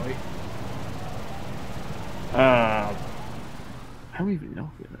that Flowey? I don't even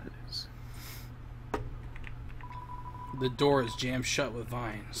know who that is. The door is jammed shut with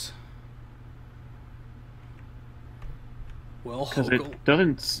vines. Well, because it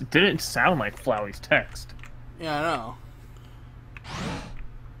didn't sound like Flowey's text. Yeah, I know.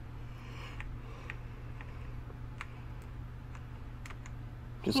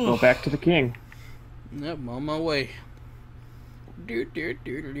 Just go back to the king. Yep, I'm on my way. Do, do,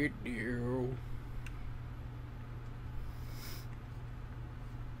 do, do, do, do.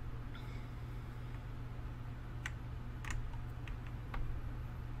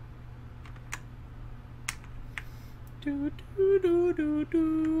 Do, do, do, do,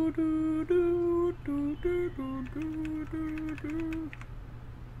 do, do, do, do, do, do, do, do.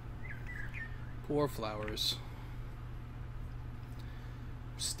 Poor flowers.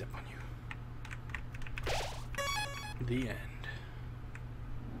 Step on you. The end.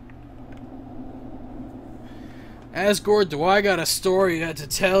 Asgore, do I got a story to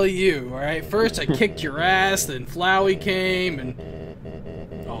tell you, alright? First I kicked your ass, then Flowey came, and...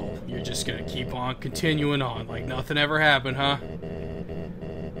 Oh, you're just gonna keep on continuing on like nothing ever happened, huh?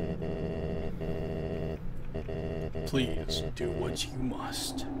 Please, do what you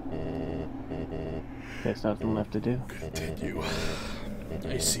must. There's nothing left to do. Continue.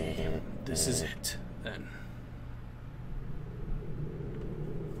 I see. This is it, then.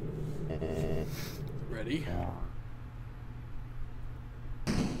 Ready?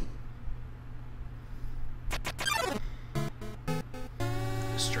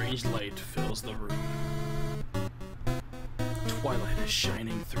 A strange light fills the room. Twilight is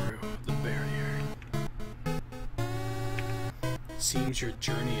shining through the barrier. It seems your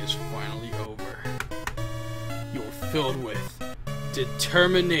journey is finally over. You're filled with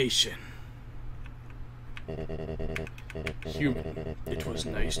determination. Human, it was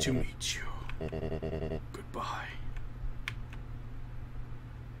nice to meet you. Goodbye.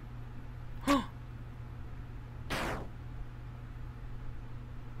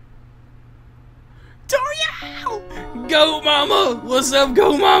 Doriel! Go Mama! What's up,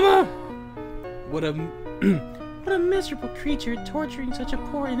 Go Mama? What a what a miserable creature torturing such a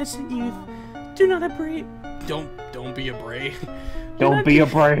poor innocent youth. Do not abray. Don't be a bray. Don't be a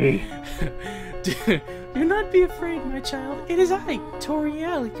bray. Do not be afraid, my child. It is I,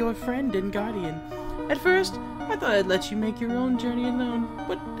 Toriel, your friend and guardian. At first, I thought I'd let you make your own journey alone,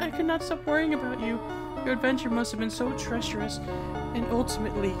 but I could not stop worrying about you. Your adventure must have been so treacherous, and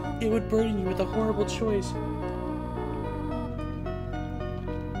ultimately, it would burden you with a horrible choice.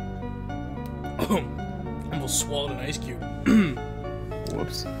 Almost swallowed an ice cube.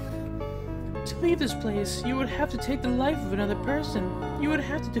 Whoops. To leave this place, you would have to take the life of another person. You would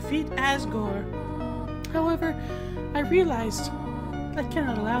have to defeat Asgore. However, I realized I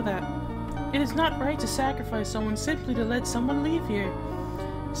cannot allow that. It is not right to sacrifice someone simply to let someone leave here.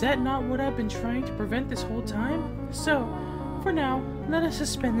 Is that not what I've been trying to prevent this whole time? So, for now, let us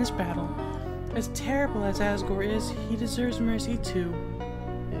suspend this battle. As terrible as Asgore is, he deserves mercy too.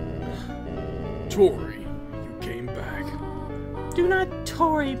 Tori, you came back. Do not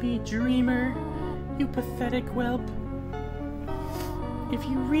Tory me, Dreemurr, you pathetic whelp. If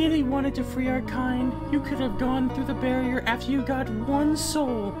you really wanted to free our kind, you could have gone through the barrier after you got one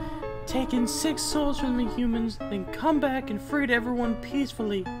soul, taken 6 souls from the humans, then come back and freed everyone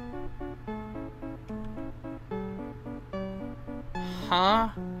peacefully. Huh?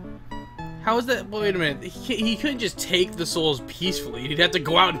 How is that? Wait a minute. He couldn't just take the souls peacefully. He'd have to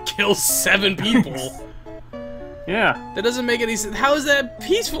go out and kill 7 people. Yeah. That doesn't make any sense. How is that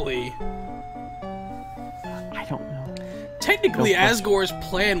peacefully? I don't know. Technically, Asgore's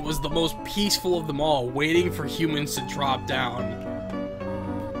plan was the most peaceful of them all, waiting for humans to drop down.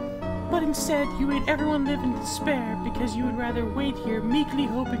 But instead, you made everyone live in despair because you would rather wait here, meekly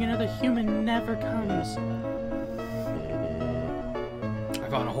hoping another human never comes. I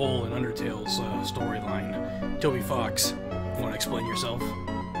found a hole in Undertale's storyline. Toby Fox, you want to explain yourself?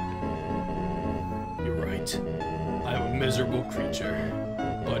 You're right. I'm a miserable creature.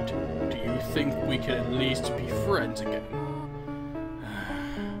 But do you think we can at least be friends again?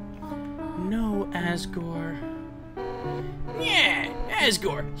 No, Asgore. Yeah,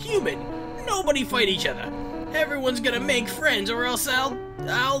 Asgore, human. Nobody fight each other. Everyone's gonna make friends or else I'll...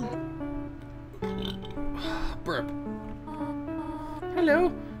 burp.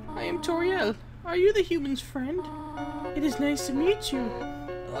 Hello, I am Toriel. Are you the human's friend? It is nice to meet you.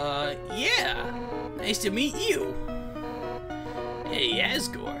 Yeah. Nice to meet you. Hey,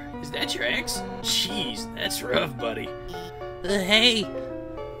 Asgore, is that your ex? Jeez, that's rough, buddy. Hey.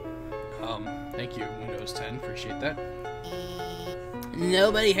 Thank you, Windows 10, appreciate that.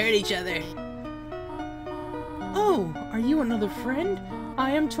 Nobody hurt each other. Oh, are you another friend?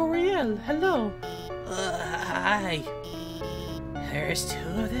 I am Toriel. Hello. Hi. There's two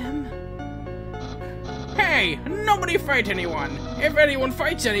of them? Hey, nobody fight anyone. If anyone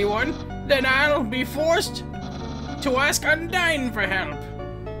fights anyone, then I'll be forced to ask Undyne for help.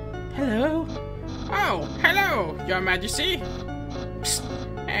 Hello. Oh, hello, Your Majesty. Psst.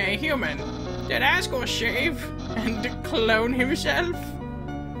 Hey, human. Did Asgore shave and clone himself?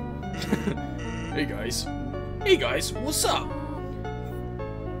 Hey guys. Hey guys, what's up?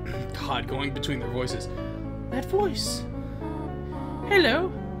 God, going between their voices. That voice.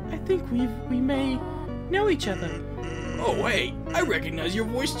 Hello. I think we may know each other. Oh wait, I recognize your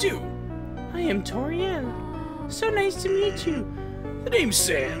voice too. I am Toriel. So nice to meet you. The name's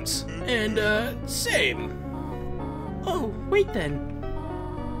Sans. And, same. Oh, wait then.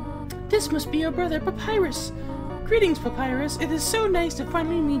 This must be your brother, Papyrus. Greetings, Papyrus. It is so nice to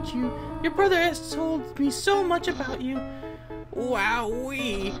finally meet you. Your brother has told me so much about you.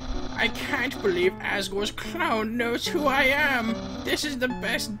 Wowee! I can't believe Asgore's clone knows who I am. This is the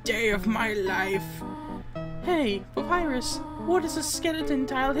best day of my life. Hey, Papyrus, what is a skeleton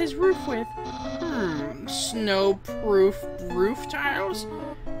tile his roof with? Snow-proof roof tiles?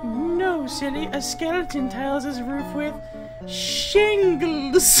 No, silly. A skeleton tiles his roof with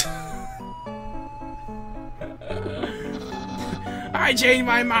shingles. I changed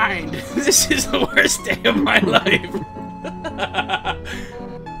my mind. This is the worst day of my life.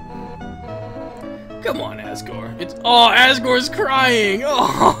 Come on, Asgore. Oh, Asgore's crying.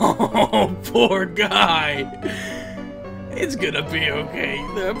 Oh, poor guy. It's gonna be okay.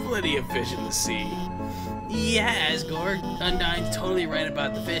 There are plenty of fish in the sea. Yeah, Asgore. Undyne's totally right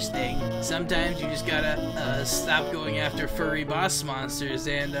about the fish thing. Sometimes you just gotta stop going after furry boss monsters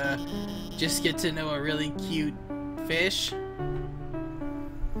and just get to know a really cute fish.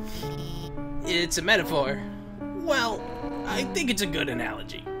 It's a metaphor. Well, I think it's a good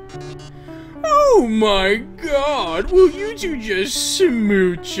analogy. Oh my god, will you two just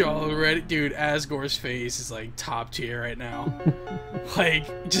smooch already? Dude, Asgore's face is like top tier right now.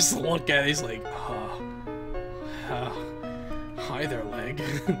 Like, just look at it, he's like, hi there, leg.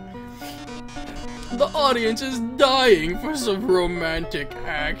 The audience is dying for some romantic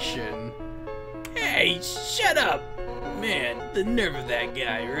action. Hey, shut up! Man, the nerve of that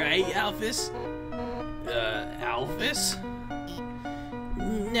guy, right, Alphys? Alphys?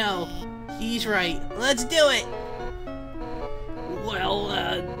 No, he's right. Let's do it! Well,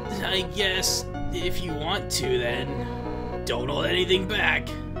 I guess if you want to, then don't hold anything back.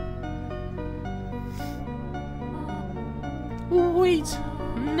 Wait,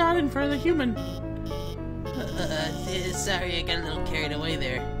 not in front of the human. Sorry, I got a little carried away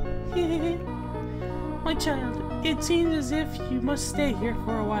there. My child, it seems as if you must stay here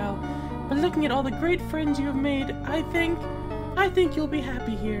for a while. But looking at all the great friends you have made, I think you'll be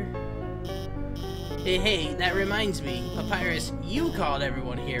happy here. Hey, that reminds me. Papyrus, you called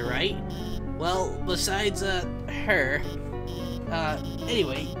everyone here, right? Well, besides, her.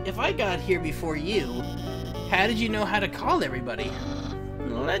 Anyway, if I got here before you, how did you know how to call everybody?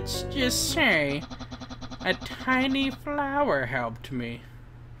 Let's just say, a tiny flower helped me.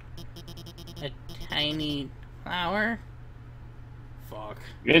 A tiny flower? Fuck.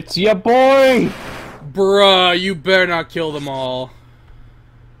 It's your boy! Bruh, you better not kill them all.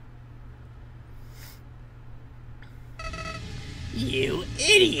 You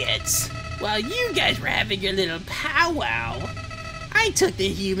idiots! While you guys were having your little powwow, I took the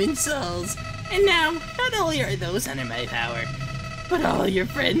human souls, and now not only are those under my power, but all your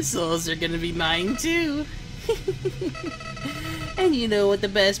friends' souls are gonna be mine too. And you know what the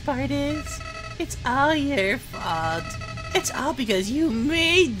best part is? It's all your fault. It's all because you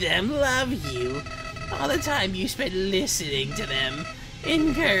made them love you. All the time you spent listening to them,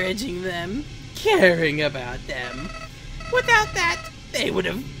 encouraging them, caring about them. Without that, they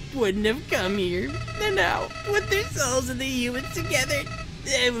wouldn't have come here. And now, with their souls and the humans together,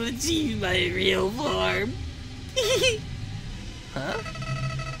 they will achieve my real form. Huh?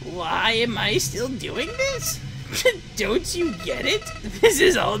 Why am I still doing this? Don't you get it? This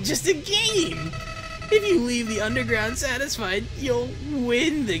is all just a game. If you leave the underground satisfied, you'll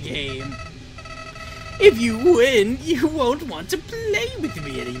win the game. If you win, you won't want to play with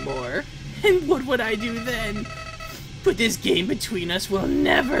me anymore. And what would I do then? But this game between us will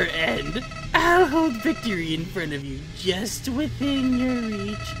never end. I'll hold victory in front of you, just within your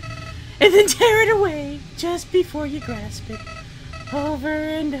reach. And then tear it away, just before you grasp it. Over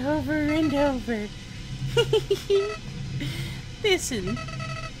and over and over. Listen,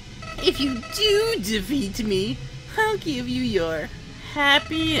 if you do defeat me, I'll give you your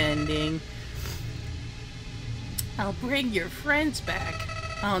happy ending. I'll bring your friends back.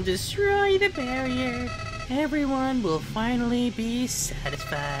 I'll destroy the barrier. Everyone will finally be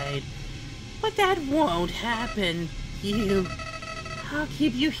satisfied. But that won't happen. I'll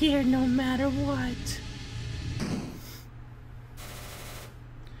keep you here no matter what.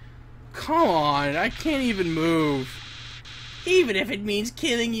 Come on, I can't even move. Even if it means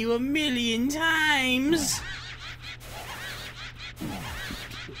killing you 1,000,000 times.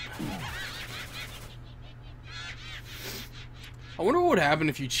 I wonder what would happen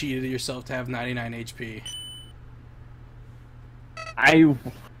if you cheated yourself to have 99 HP. I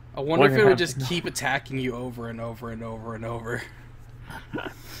wonder if it would just keep attacking you over and over and over and over.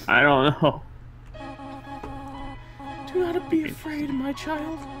 I don't know. Do not be afraid, my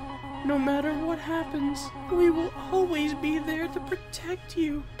child. No matter what happens, we will always be there to protect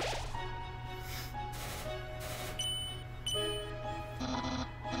you.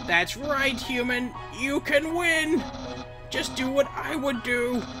 That's right, human. You can win. Just do what I would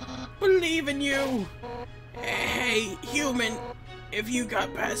do. Believe in you. Hey, human. If you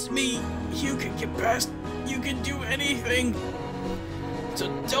got past me, you can get past. You can do anything.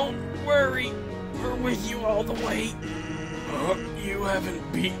 So don't worry. We're with you all the way. You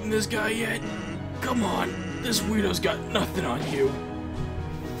haven't beaten this guy yet? Come on. This weirdo's got nothing on you.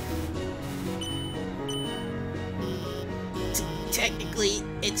 Technically,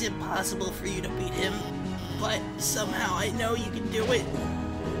 it's impossible for you to beat him, but somehow I know you can do it.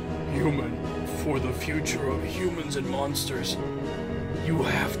 Human, for the future of humans and monsters, you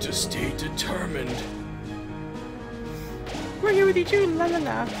have to stay determined. We're here with you too, la la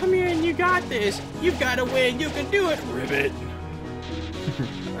la. Come here and you got this. You've got to win. You can do it, Ribbit.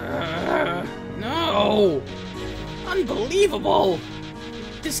 No! Unbelievable!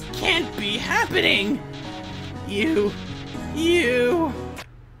 This can't be happening! You...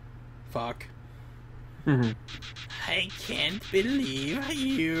 Fuck. I can't believe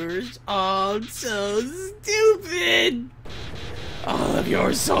you're all so stupid! All of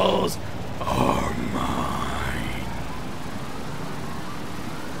your souls are mine.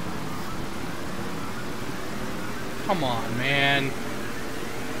 Come on, man.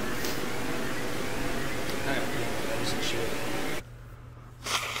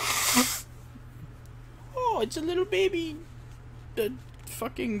 Oh, it's a little baby.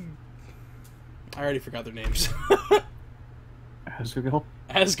 Fucking. I already forgot their names. Asriel?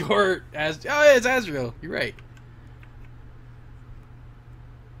 Asgore. Oh, yeah, it's Asriel. You're right.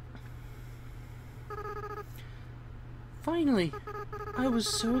 Finally, I was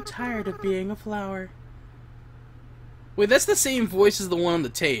so tired of being a flower. Wait, that's the same voice as the one on the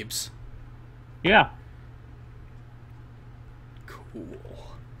tapes. Yeah. Cool.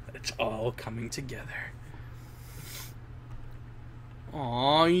 It's all coming together.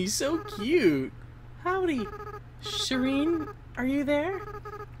 Aw, he's so cute. Howdy. Shireen, are you there?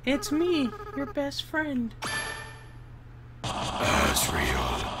 It's me, your best friend.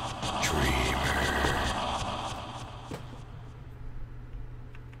 Asriel, Dreemurr.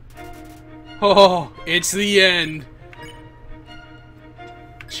 Oh, it's the end.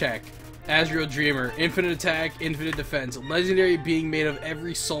 Check. Asriel Dreemurr. Infinite attack, infinite defense. Legendary being made of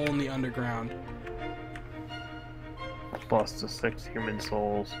every soul in the underground. Plus the 6 human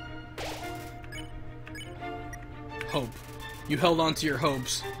souls. Hope. You held on to your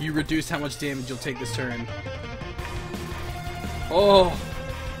hopes. You reduced how much damage you'll take this turn. Oh,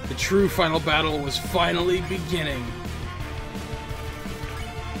 the true final battle was finally beginning.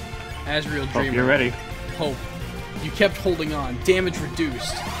 Asriel Dreemurr. Hope you're ready. Hope. You kept holding on. Damage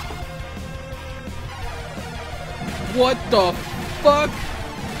reduced. What the fuck?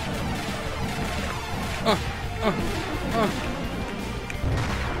 Oh,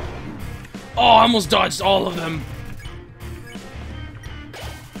 I almost dodged all of them.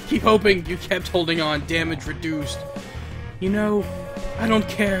 Keep hoping. You kept holding on. Damage reduced. You know, I don't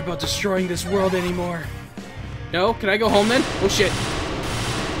care about destroying this world anymore. No? Can I go home then? Oh shit.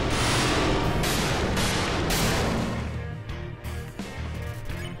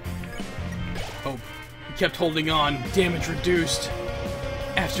 Hope. You kept holding on. Damage reduced.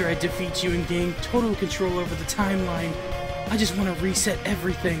 After I defeat you and gain total control over the timeline, I just want to reset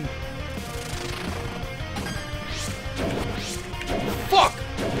everything. Fuck!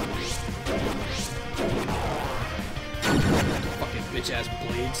 Fucking bitch-ass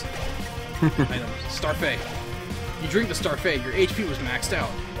blades. Items. Starfey. You drink the Starfey, your HP was maxed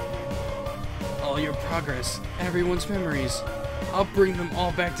out. All your progress, everyone's memories. I'll bring them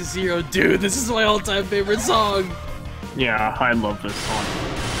all back to zero. Dude, this is my all-time favorite song! Yeah, I love this song.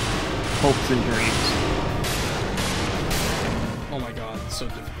 Hopes and dreams. Oh my god, it's so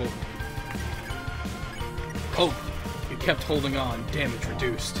difficult. Hope. You kept holding on. Damage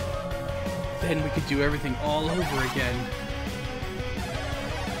reduced. Then we could do everything all over again.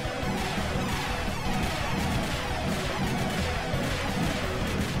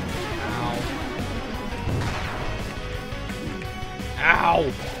 Ow!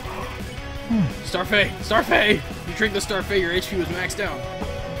 Starfey! Starfey! You drink the Starfey, your HP was maxed out.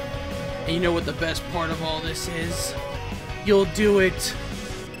 And you know what the best part of all this is? You'll do it!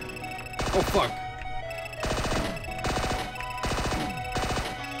 Oh fuck.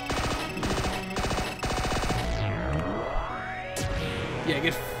 Yeah,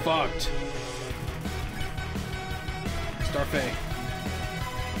 get fucked. Starfey.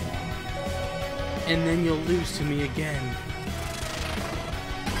 And then you'll lose to me again.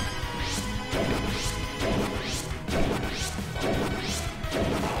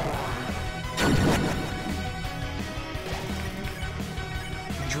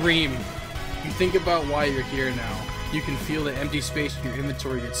 Dream. You think about why you're here now. You can feel the empty space in your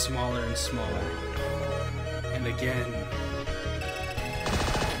inventory get smaller and smaller. And again.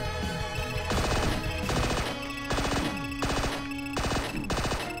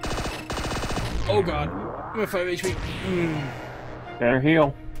 Oh god. I'm at 5 HP. Better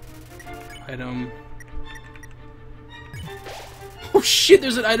heal. Item. Oh shit,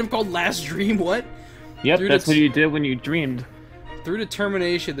 there's an item called Last Dream, what? Yep, that's what you did when you dreamed. Through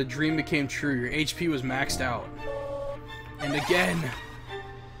determination, the dream became true. Your HP was maxed out. And again.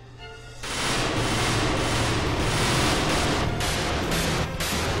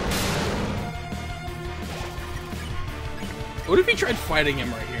 What if he tried fighting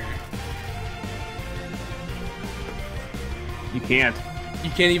him right here? You can't.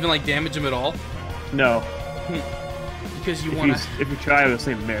 You can't even, like, damage him at all? No. Because you want to... If you try, it'll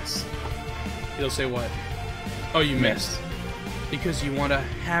say miss. It'll say what? Oh, you missed. Because you want a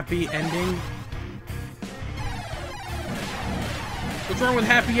happy ending? What's wrong with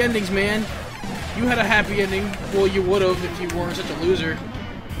happy endings, man? You had a happy ending. Well, you would have if you weren't such a loser.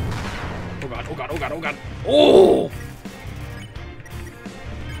 Oh god, oh god, oh god, oh god. Oh!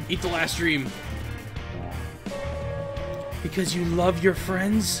 Eat the last dream. Because you love your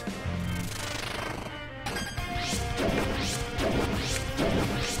friends?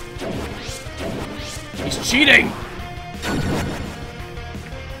 He's cheating!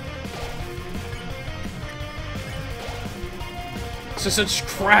 This is such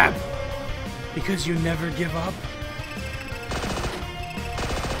crap! Because you never give up?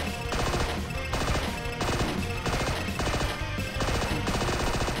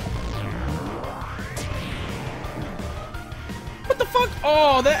 What the fuck?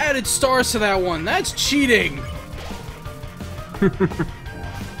 Oh, that added stars to that one. That's cheating!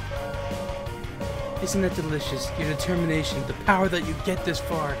 Isn't that delicious? Your determination, the power that you get this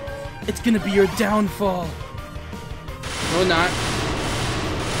far. It's gonna be your downfall. No, not.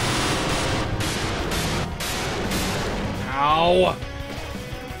 Ow!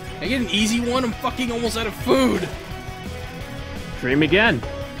 Can I get an easy one? I'm fucking almost out of food. Dream again.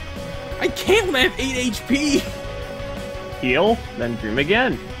 I can't when I have 8 HP. Heal, then dream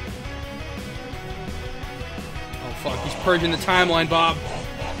again. Oh fuck, he's purging the timeline, Bob.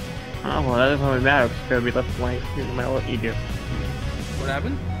 Oh, well, that doesn't really matter. It's gonna be left blank no matter what you do. What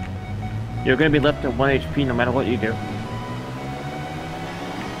happened? You're gonna be left at 1 HP no matter what you do.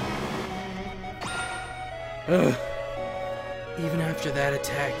 Ugh. Even after that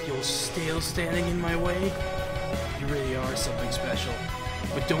attack, you're still standing in my way? You really are something special.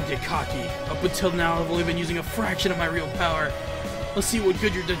 But don't get cocky. Up until now, I've only been using a fraction of my real power. Let's see what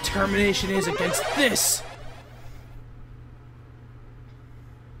good your determination is against this!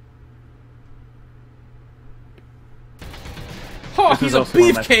 He's a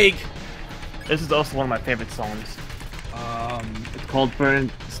beefcake! This is also one of my favorite songs. It's called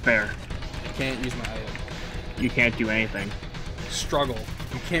Burn Despair. I can't use my item. You can't do anything. Struggle.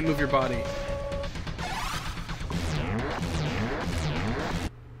 You can't move your body.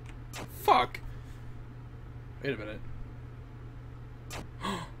 Fuck! Wait a minute.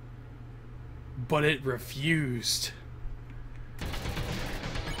 But it refused.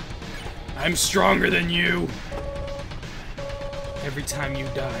 I'm stronger than you! Every time you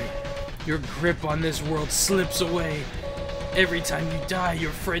die, your grip on this world slips away. Every time you die, your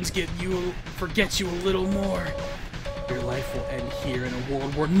friends forget you a little more. Your life will end here in a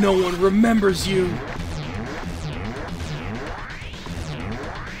world where no one remembers you.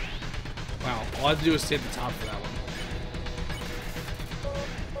 Wow, all I have to do is stay at the top for that one.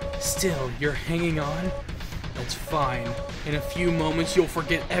 Still, you're hanging on? That's fine. In a few moments, you'll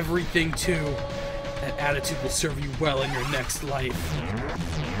forget everything too. That attitude will serve you well in your next life.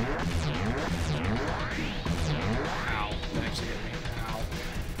 Ow. That actually hit me.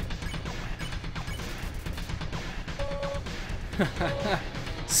 Ow.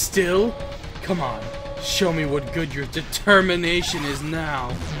 Still? Come on. Show me what good your determination is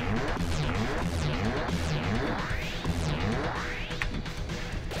now.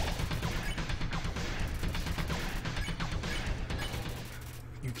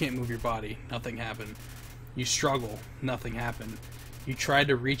 You can't move your body. Nothing happened. You struggle. Nothing happened. You tried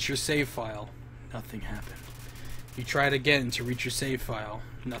to reach your save file. Nothing happened. You tried again to reach your save file.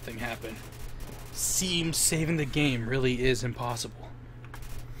 Nothing happened. Seems saving the game really is impossible.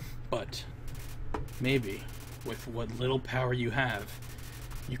 But maybe, with what little power you have,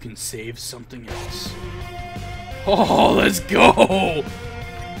 you can save something else. Oh, let's go!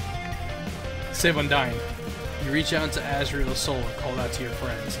 Save Undying. You reach out into Asriel's soul and call out to your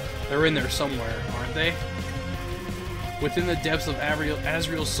friends. They're in there somewhere, aren't they? Within the depths of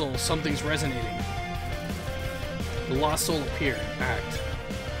Asriel's soul, something's resonating. The lost soul appeared. Act.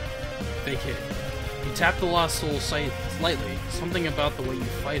 Fake hit. You tap the lost soul slightly. Something about the way you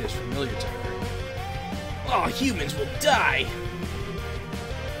fight is familiar to her. All humans will die!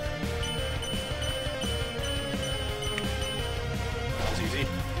 That was easy.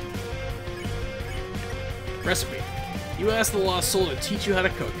 Recipe. You ask the lost soul to teach you how to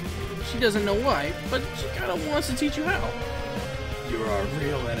cook. She doesn't know why, but she kinda wants to teach you how. You're our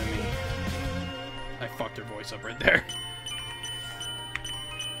real enemy. I fucked her voice up right there.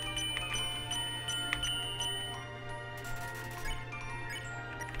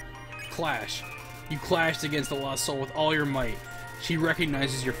 Clash. You clashed against the lost soul with all your might. She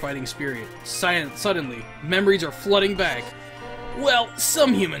recognizes your fighting spirit. Suddenly, memories are flooding back. Well,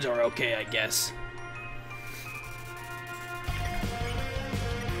 some humans are okay, I guess.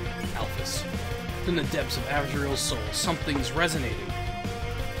 Alphys. In the depths of Asriel's soul, something's resonating.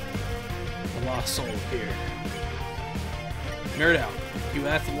 The lost soul appeared. Nerd out. You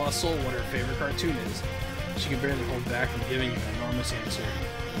ask the lost soul what her favorite cartoon is. She can barely hold back from giving you an enormous answer.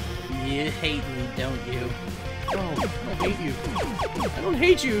 You hate me, don't you? No, I don't hate you. I don't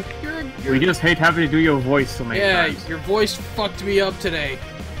hate you. You're We just hate having to do your voice so many times. Yeah, your voice fucked me up today.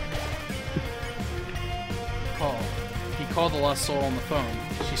 Call. He called the lost soul on the phone.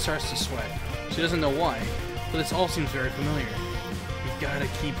 She starts to sweat. She doesn't know why, but this all seems very familiar. You've gotta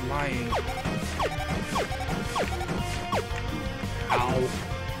keep lying. Ow.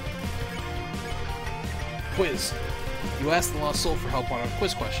 Quiz. You ask the lost soul for help on a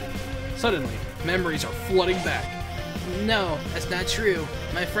quiz question. Suddenly, memories are flooding back. No, that's not true.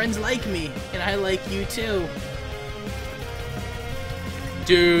 My friends like me, and I like you too.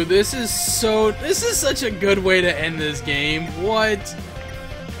 Dude, this is such a good way to end this game. What?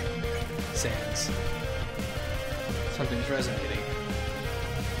 Sans. Something's resonating.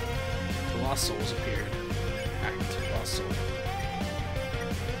 The lost souls appeared. Act. Lost soul.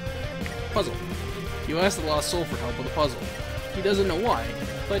 Puzzle. You ask the lost soul for help with a puzzle. He doesn't know why,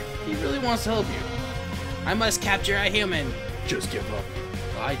 but he really wants to help you. I must capture a human. Just give up.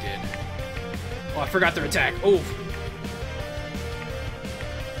 I did. Oh, I forgot their attack. Oh.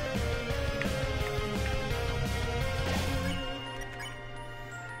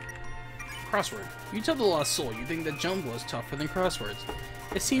 Crossword. You tell the lost soul you think that jungle is tougher than crosswords.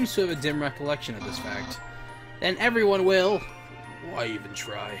 It seems to have a dim recollection of this fact. Then everyone will. Why even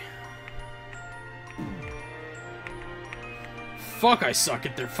try? Fuck, I suck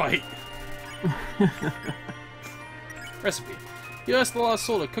at their fight. Recipe. You ask the lost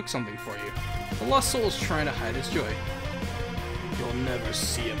soul to cook something for you. The lost soul is trying to hide his joy. You'll never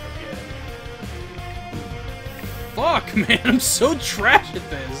see him again. Fuck, man, I'm so trash at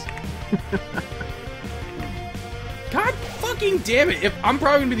this. God, fuck fucking damn it! If I'm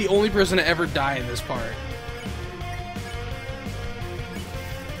probably gonna be the only person to ever die in this part.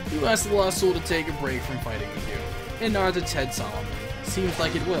 You ask the Lost Soul to take a break from fighting with you. It nods its head solemnly. Seems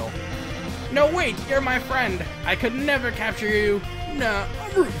like it will. No, wait! You're my friend! I could never capture you! Nah,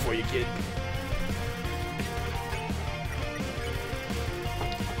 I'm rooting for you, kid.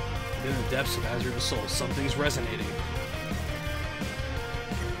 In the depths of Asriel's soul, something's resonating.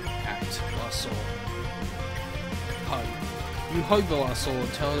 Act, Lost Soul. Hug. You hug the Lost Soul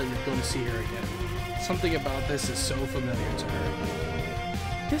and tell her that you're going to see her again. Something about this is so familiar to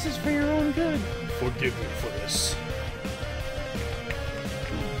her. This is for your own good. Forgive me for this.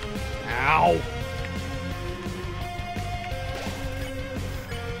 Ow!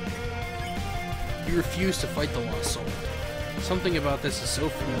 You refuse to fight the Lost Soul. Something about this is so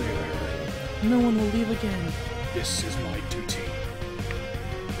familiar to her. No one will leave again. This is my duty.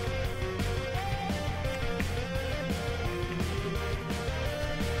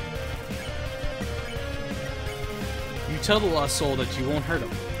 You tell the Lost Soul that you won't hurt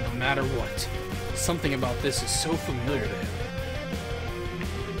him, no matter what. Something about this is so familiar to him.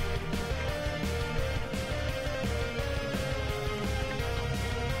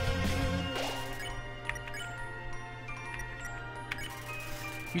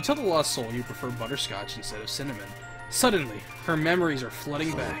 You tell the Lost Soul you prefer butterscotch instead of cinnamon. Suddenly, her memories are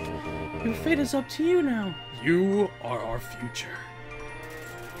flooding back. Your fate is up to you now. You are our future.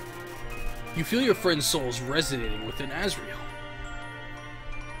 You feel your friend's souls resonating within Asriel.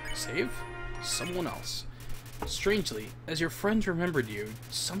 Save someone else. Strangely, as your friends remembered you,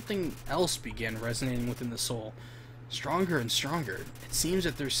 something else began resonating within the soul. Stronger and stronger. It seems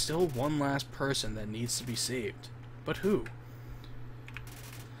that there's still one last person that needs to be saved. But who?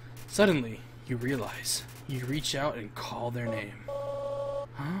 Suddenly, you realize. You reach out and call their name.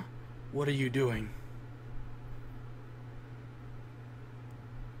 Huh? What are you doing?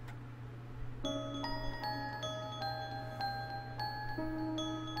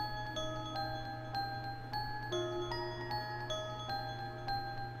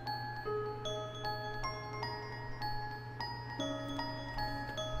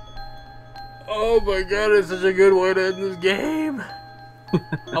 Oh my god, it's such a good way to end this game.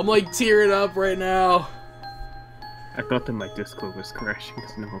 I'm like tearing up right now. I thought that my Discord was crashing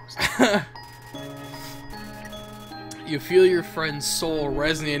because no. You feel your friend's soul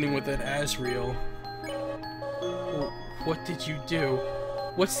resonating within Asriel. What did you do?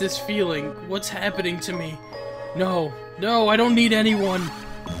 What's this feeling? What's happening to me? No, no, I don't need anyone.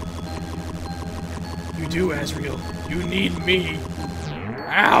 You do, Asriel. You need me.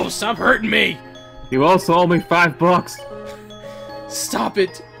 Ow, stop hurting me! You also owe me $5. Stop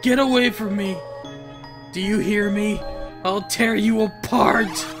it! Get away from me! Do you hear me? I'll tear you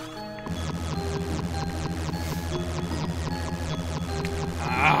apart!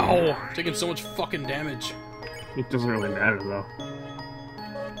 Ow! I'm taking so much fucking damage. It doesn't really matter though.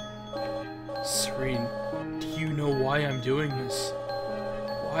 Serene, do you know why I'm doing this?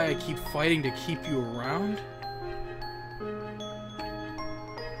 Why I keep fighting to keep you around?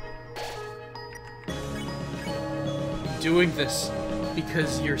 I'm doing this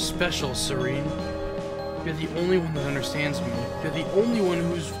because you're special, Serene. You're the only one that understands me. You're the only one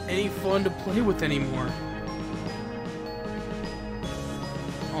who's any fun to play with anymore.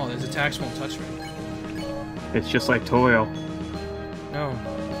 Oh, those attacks won't touch me. It's just like Toyo. No,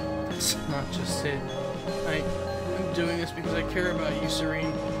 that's not just it. I'm doing this because I care about you,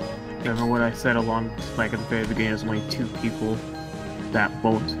 Serene. Remember what I said along, like at the very beginning, there's only 2 people that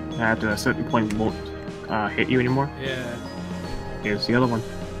won't, after a certain point, won't hit you anymore? Yeah. Here's the other one.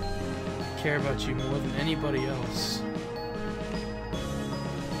 I care about you more than anybody else.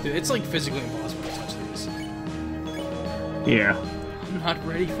 Dude, it's like physically impossible to touch this. Yeah. I'm not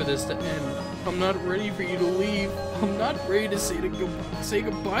ready for this to end. I'm not ready for you to leave. I'm not ready to say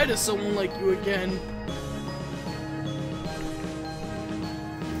goodbye to someone like you again.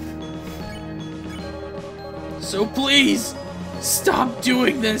 So please, stop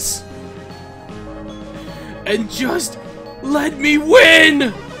doing this. And just let me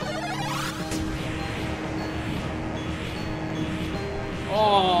win!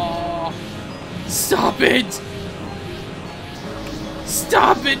 Oh, stop it!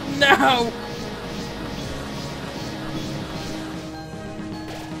 Stop it now!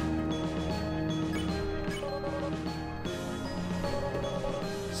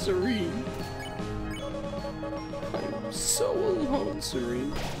 Serene. I'm so alone,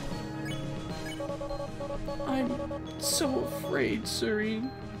 Serene. I'm so afraid,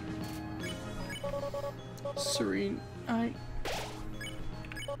 Serene. Serene,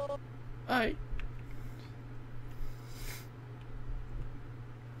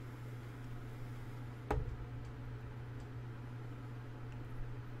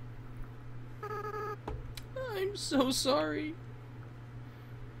 I'm so sorry.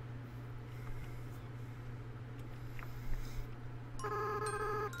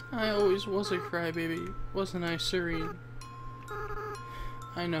 I always was a crybaby, wasn't I, Serene?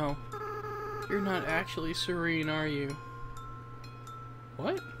 I know. You're not actually Serene, are you?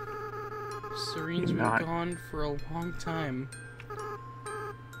 What? Serene's been gone for a long time.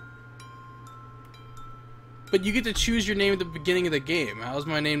 But you get to choose your name at the beginning of the game. How's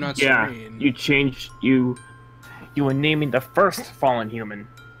my name not Serene? Yeah, you changed... You were naming the first fallen human.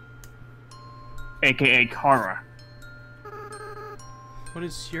 AKA Kara. What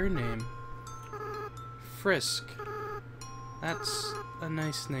is your name? Frisk. That's a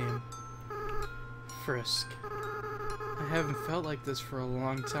nice name. Frisk. I haven't felt like this for a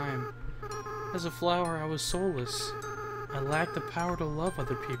long time. As a flower, I was soulless. I lacked the power to love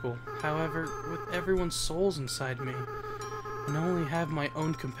other people. However, with everyone's souls inside me, and I only have my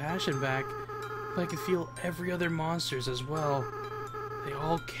own compassion back, but I can feel every other monster's as well. They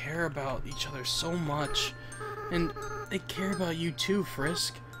all care about each other so much, and they care about you too,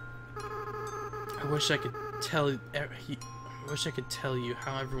 Frisk. I wish I could tell you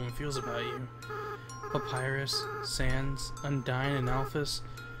how everyone feels about you. Papyrus, Sans, Undyne, and Alphys,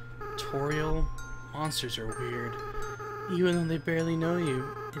 Toriel, monsters are weird. Even though they barely know you,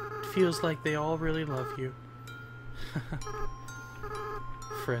 it feels like they all really love you.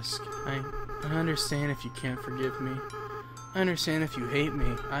 Frisk, I understand if you can't forgive me. I understand if you hate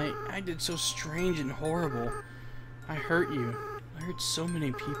me. I did so strange and horrible. I hurt you. I hurt so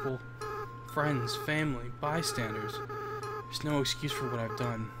many people. Friends, family, bystanders. There's no excuse for what I've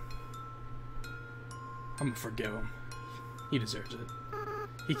done. I'm gonna forgive him. He deserves it.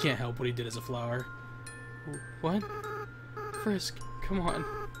 He can't help what he did as a flower. What? Frisk, come on.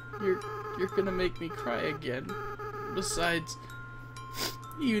 You're gonna make me cry again. Besides,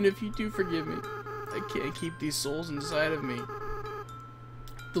 even if you do forgive me, I can't keep these souls inside of me.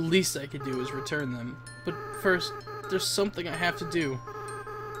 The least I can do is return them. But first, there's something I have to do.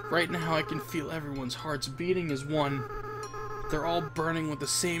 Right now I can feel everyone's hearts beating as one. They're all burning with the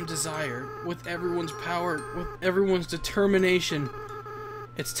same desire, with everyone's power, with everyone's determination.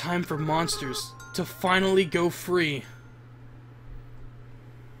 It's time for monsters to finally go free.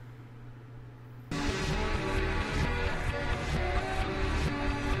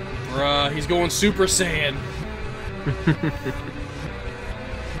 Bruh, he's going Super Saiyan.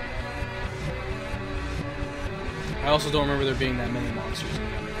 I also don't remember there being that many monsters in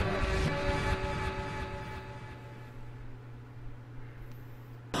the Undertale.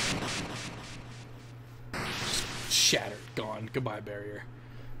 Shattered, gone. Goodbye, barrier.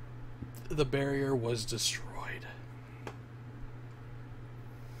 The barrier was destroyed.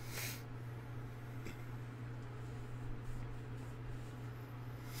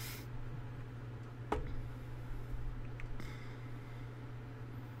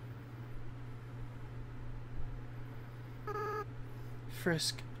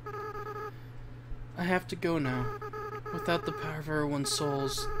 Frisk, I have to go now. Without the power of everyone's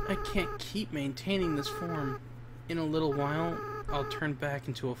souls, I can't keep maintaining this form. In a little while, I'll turn back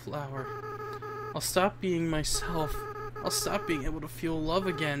into a flower. I'll stop being myself. I'll stop being able to feel love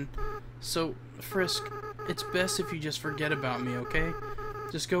again. So, Frisk, it's best if you just forget about me, okay?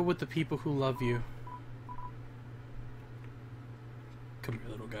 Just go with the people who love you. Come here,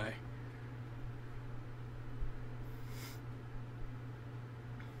 little guy.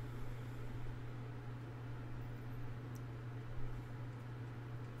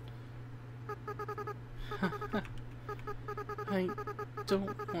 I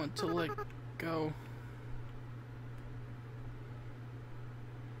don't want to let go.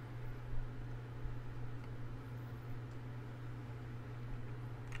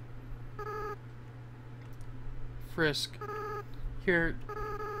 Frisk, you're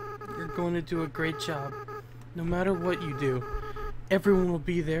going to do a great job. No matter what you do, everyone will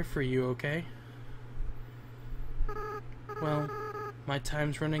be there for you, okay? Well, my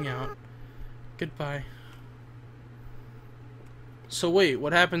time's running out. Goodbye. So wait,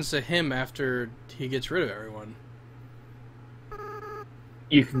 what happens to him after he gets rid of everyone?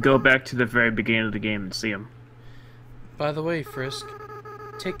 You can go back to the very beginning of the game and see him. By the way, Frisk,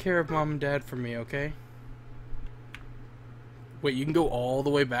 take care of Mom and Dad for me, okay? Wait, you can go all the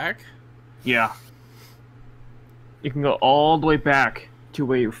way back? Yeah. You can go all the way back to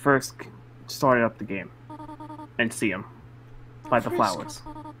where you first started up the game and see him by the flowers.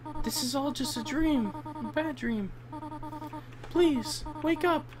 This is all just a dream. A bad dream. Please, wake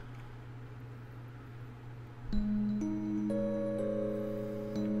up.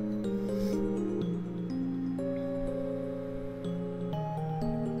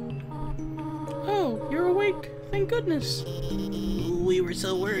 Oh, you're awake. thank goodness. We were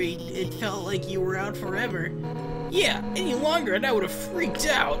so worried, it felt like you were out forever. Yeah, any longer and I would have freaked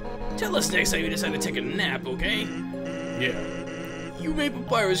out. Tell us next time you decide to take a nap, okay? Yeah. You made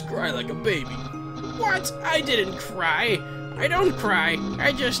Papyrus cry like a baby. What? I didn't cry. I don't cry.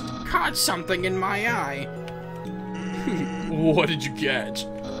 I just caught something in my eye. What did you catch?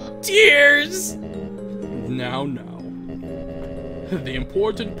 Tears! Now. The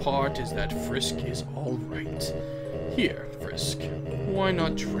important part is that Frisk is alright. Here, Frisk, why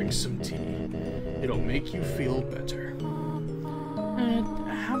not drink some tea? It'll make you feel better.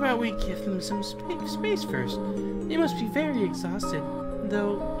 How about we give them some space first? They must be very exhausted,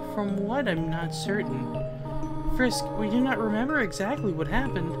 though from what I'm not certain. Frisk, we do not remember exactly what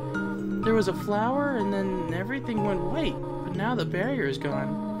happened. There was a flower and then everything went white, but now the barrier is gone.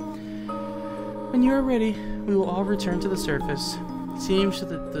 When you are ready, we will all return to the surface. It seems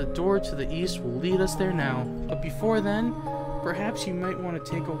that the door to the east will lead us there now, but before then, perhaps you might want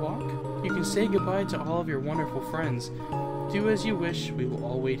to take a walk? You can say goodbye to all of your wonderful friends. Do as you wish, we will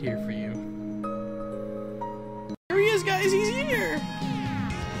all wait here for you. Here he is, guys, he's here!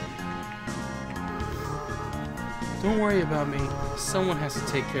 Don't worry about me. Someone has to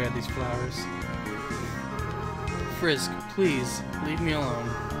take care of these flowers. Frisk, please, leave me alone.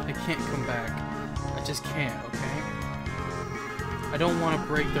 I can't come back. I just can't, okay? I don't want to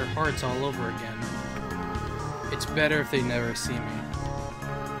break their hearts all over again. It's better if they never see me.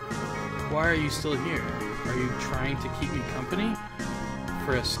 Why are you still here? Are you trying to keep me company?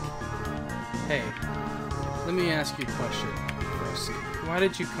 Frisk. Hey, let me ask you a question, Frisk. Why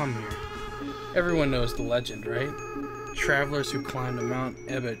did you come here? Everyone knows the legend, right? Travelers who climb the Mount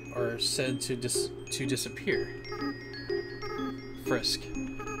Ebott are said to disappear. Frisk.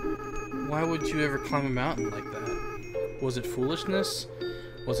 Why would you ever climb a mountain like that? Was it foolishness?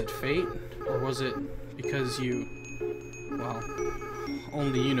 Was it fate? Or was it because you... Well,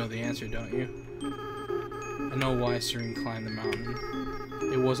 only you know the answer, don't you? I know why Serene climbed the mountain.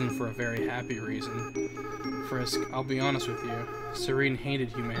 It wasn't for a very happy reason. Frisk, I'll be honest with you. Serene hated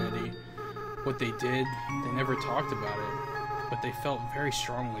humanity. What they did, they never talked about it, but they felt very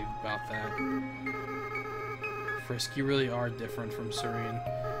strongly about that. Frisk, you really are different from Serene.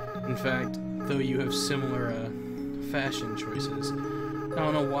 In fact, though you have similar fashion choices, I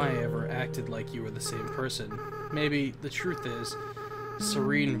don't know why I ever acted like you were the same person. Maybe the truth is,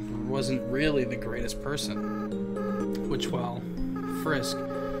 Serene wasn't really the greatest person. Which, well, Frisk,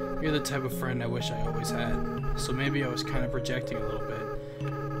 you're the type of friend I wish I always had. So maybe I was kind of projecting a little bit.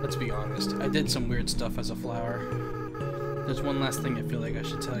 Let's be honest, I did some weird stuff as a flower. There's one last thing I feel like I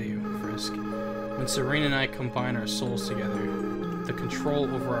should tell you, Frisk. When Serene and I combined our souls together, the control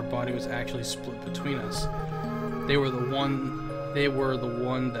over our body was actually split between us. They were the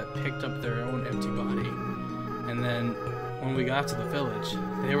one that picked up their own empty body. And then, when we got to the village,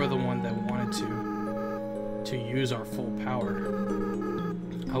 they were the one that wanted to use our full power.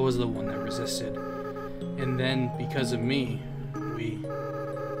 I was the one that resisted. And then, because of me,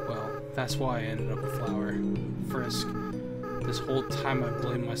 that's why I ended up a flower. Frisk. This whole time I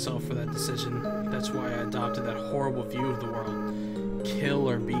blamed myself for that decision. That's why I adopted that horrible view of the world. Kill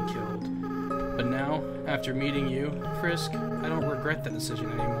or be killed. But now, after meeting you, Frisk, I don't regret that decision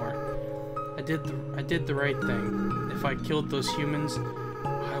anymore. I did the right thing. If I killed those humans,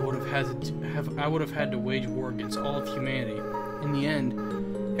 I would have had to wage war against all of humanity. In the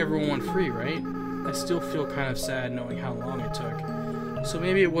end, everyone went free, right? I still feel kind of sad knowing how long it took. So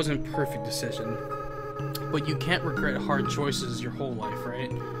maybe it wasn't a perfect decision, but you can't regret hard choices your whole life,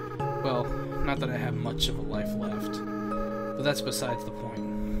 right? Well, not that I have much of a life left, but that's besides the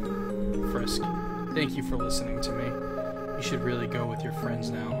point. Frisk, thank you for listening to me. You should really go with your friends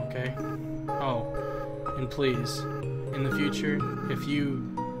now, okay? Oh, and please, in the future, if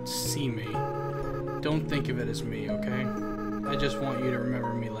you see me, don't think of it as me, okay? I just want you to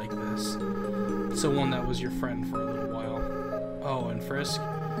remember me like this. Someone that was your friend for a little while. Oh, and Frisk,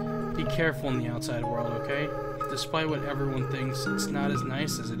 be careful in the outside world, okay? Despite what everyone thinks, it's not as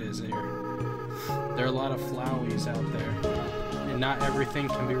nice as it is here. There are a lot of flowies out there, and not everything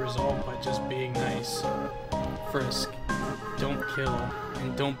can be resolved by just being nice. Frisk, don't kill,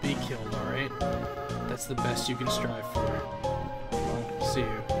 and don't be killed, alright? That's the best you can strive for. Well, see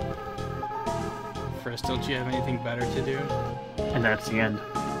you. Frisk, don't you have anything better to do? And that's the end.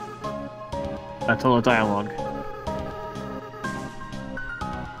 That's all the dialogue.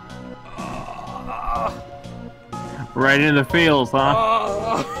 Right in the fields,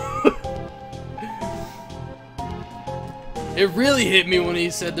 huh? It really hit me when he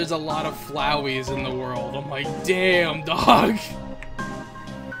said there's a lot of flowies in the world. I'm like, damn, dog.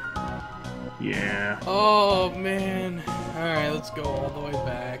 Yeah. Oh, man. Alright, let's go all the way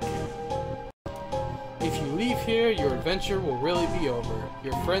back. If you leave here, your adventure will really be over.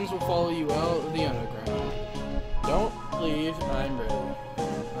 Your friends will follow you out of the underground. Don't leave. I'm ready.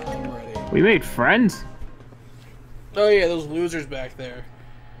 I'm ready. We made friends? Oh yeah, those losers back there.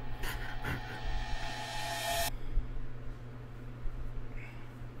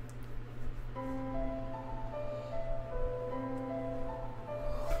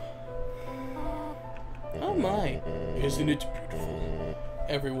 Oh my. Isn't it beautiful?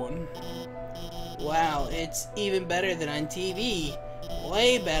 Everyone. Wow, it's even better than on TV.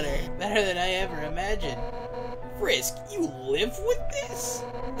 Way better. Better than I ever imagined. Frisk, you live with this?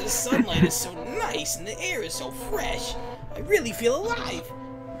 The sunlight is so nice and the air is so fresh. I really feel alive.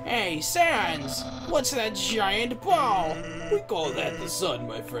 Hey, Sans! What's that giant ball? We call that the sun,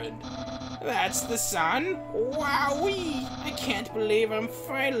 my friend. That's the sun? Wowee! I can't believe I'm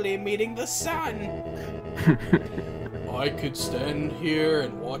finally meeting the sun. I could stand here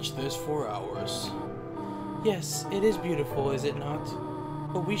and watch this for hours. Yes, it is beautiful, is it not?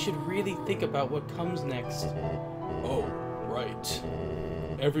 But we should really think about what comes next. Oh, right.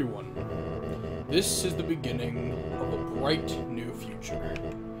 Everyone, this is the beginning of a bright new future.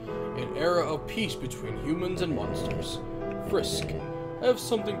 An era of peace between humans and monsters. Frisk, I have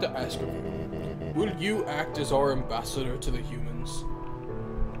something to ask of you. Will you act as our ambassador to the humans?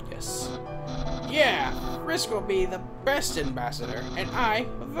 Yes. Yeah, Frisk will be the best ambassador, and I,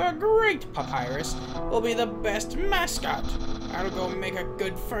 the great Papyrus, will be the best mascot. I'll go make a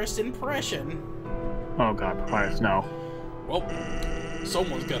good first impression. Oh god, Papyrus, no. Well,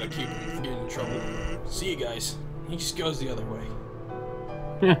 someone's gotta keep him from getting in trouble. See you guys. He just goes the other way.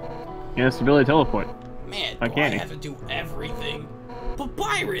 He has the ability to teleport. Man, Why do I can't he? have to do everything?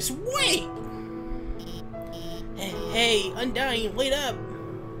 Papyrus, wait! Hey, Undying, wait up!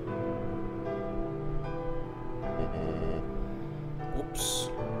 Oops.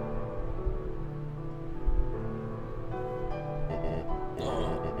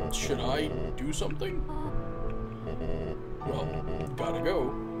 Should I do something? Well, gotta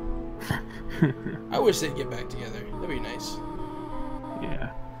go. I wish they'd get back together. That'd be nice.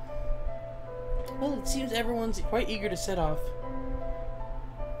 Yeah. Well, it seems everyone's quite eager to set off.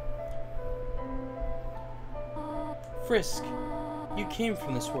 Frisk, you came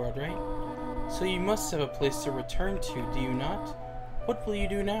from this world, right? So you must have a place to return to, do you not? What will you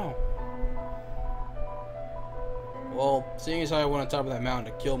do now? Well, seeing as how I went on top of that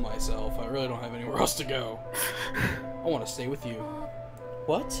mountain to kill myself, I really don't have anywhere else to go. I want to stay with you.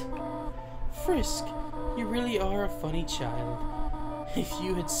 What? Frisk, you really are a funny child. If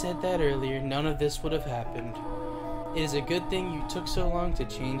you had said that earlier, none of this would have happened. It is a good thing you took so long to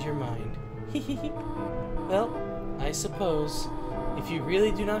change your mind. Well, I suppose, if you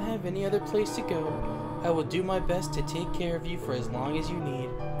really do not have any other place to go, I will do my best to take care of you for as long as you need.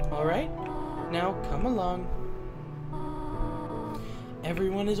 Alright? Now, come along.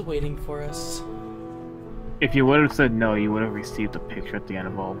 Everyone is waiting for us. If you would have said no, you would have received a picture at the end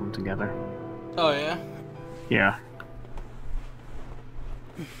of all of them together. Oh, yeah? Yeah.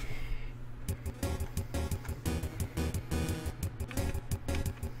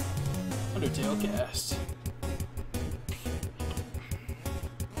 Undertale cast.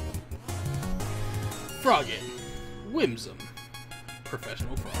 Froggin. Whimsum.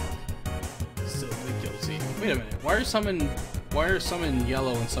 Professional frog. Silly guilty. Wait a minute. Why are some in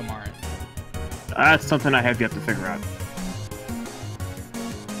yellow and some aren't? That's something I have yet to figure out.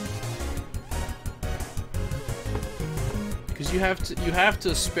 Because you have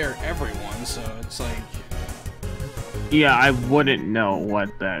to spare everyone, so it's like Yeah, I wouldn't know what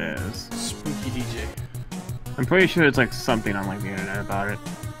that is. spooky DJ. I'm pretty sure it's like something on like the internet about it.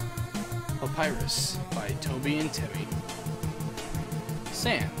 Papyrus by Toby and Timmy.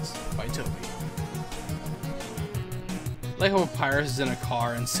 Sans by Toby. Like how Papyrus is in a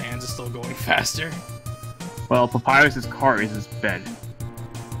car and Sans is still going faster. Well, Papyrus's car is his bed.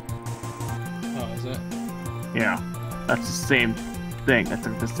 Oh, is it? Yeah, that's the same thing. That's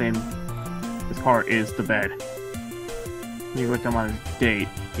like the same. His car is the bed. You look him on his date,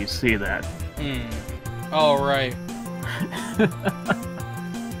 you see that. Oh, right.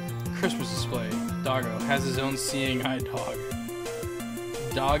 Christmas display. Doggo has his own seeing eye dog.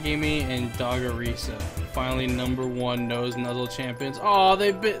 Dogamy and Doggerisa. Finally, #1 nose nuzzle champions. Oh,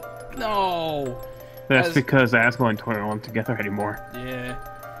 they bit. No! That's because Asriel and Tori aren't together anymore. Yeah.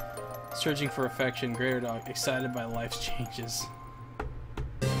 Searching for affection. Greater dog. Excited by life's changes.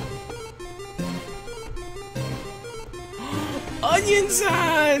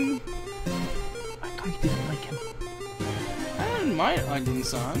 Onion-san! I thought you didn't like him. I don't mind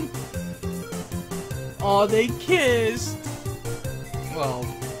Onion-san. Oh, they kissed. Well,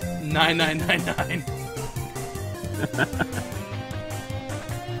 9999.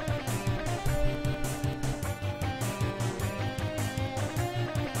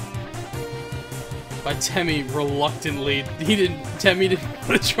 By Temmie reluctantly, Temmie didn't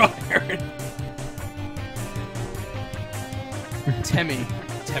want to try her. Temmie.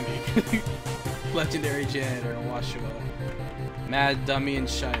 Legendary janitor in Washua. Mad Dummy and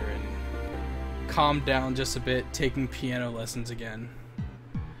Shiren. Calmed down just a bit, taking piano lessons again.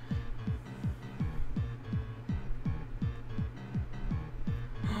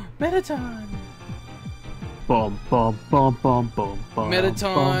 Metaton! Bum bum bum bum bum bum.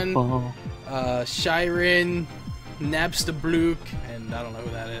 Metaton, bum, bum. Shiren, Nabstablook, and I don't know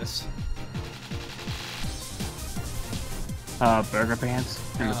who that is. Burger Pants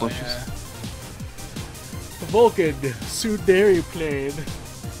in the bushes. Yeah. Vulcan, Sudari plane.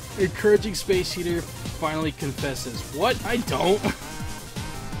 Encouraging Space Heater finally confesses. What? I don't.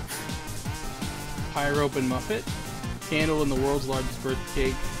 Pyrope and Muffet. Candle in the world's largest birthday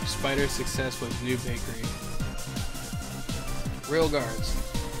cake. Spider success with new bakery. Rail guards.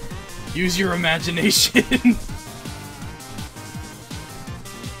 Use your imagination.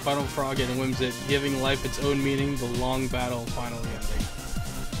 Final Frog and Whimsit, giving life its own meaning, the long battle finally ending.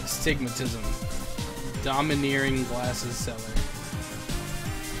 Stigmatism. Domineering glasses seller.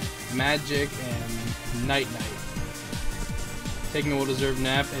 Magic and Night Night. Taking a well-deserved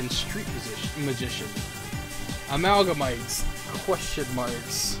nap and Street Magician. Amalgamites. Question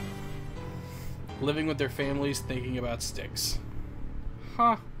marks. Living with their families, thinking about sticks.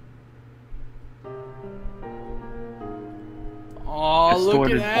 Huh. Aw, look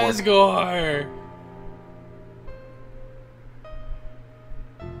at Asgore!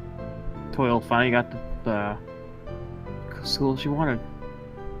 Toil finally got the school she wanted.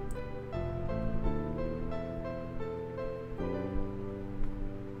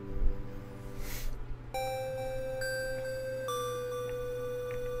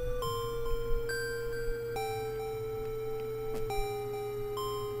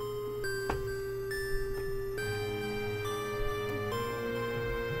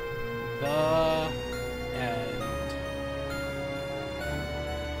 The end.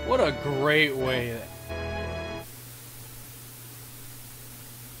 What a great way.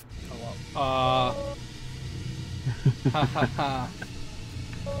 Ha ha ha.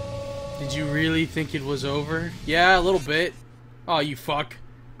 Did you really think it was over? Yeah, a little bit. Oh, you fuck.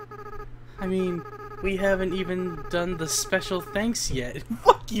 I mean, we haven't even done the special thanks yet.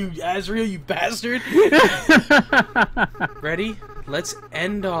 Fuck you, Asriel, you bastard! Ready? Let's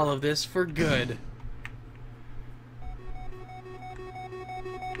end all of this for good.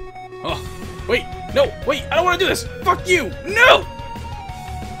 Oh, wait, no, wait, I don't want to do this! Fuck you! No!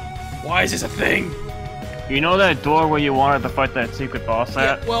 Why is this a thing? You know that door where you wanted to fight that secret boss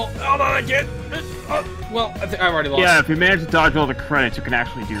at? Yeah, well, hold on, I can't. Well, I've already lost. Yeah, if you manage to dodge all the credits, you can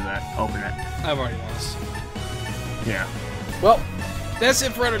actually do that. Open it. I've already lost. Yeah. Well, that's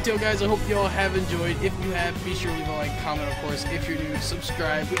it for Undertale, guys. I hope you all have enjoyed. If you have, be sure to leave a like, comment, of course. If you're new,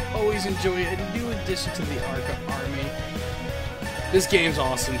 subscribe. We always enjoy it. A new addition to the Arca army. This game's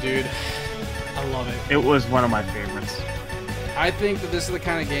awesome, dude. I love it. It was one of my favorites. I think that this is the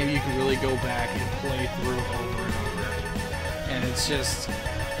kind of game you can really go back and play through over and over. And it's just,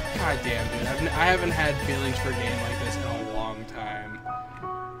 goddamn, dude. I haven't had feelings for a game like this in a long time.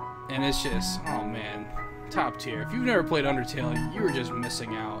 And it's just, oh man, top tier. If you've never played Undertale, you were just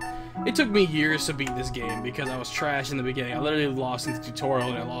missing out. It took me years to beat this game because I was trash in the beginning. I literally lost in the tutorial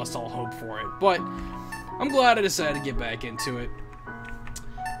and I lost all hope for it. But I'm glad I decided to get back into it.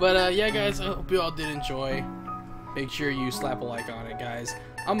 But yeah, guys, I hope you all did enjoy. Make sure you slap a like on it, guys.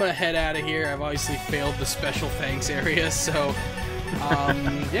 I'm gonna head out of here. I've obviously failed the special thanks area, so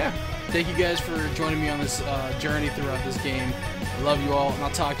yeah. Thank you guys for joining me on this journey throughout this game. I love you all, and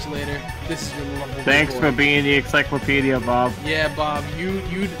I'll talk to you later. This is your lovely Thanks boy. for being the encyclopedia, Bob. Yeah, Bob. You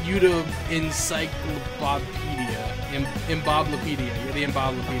the encyclopedia. Imboblopedia. You're the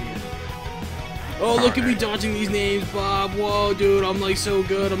Imboblopedia. Oh, look at me dodging these names, Bob. Whoa, dude, I'm like so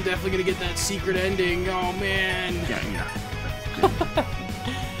good. I'm definitely gonna get that secret ending. Oh, man. Yeah.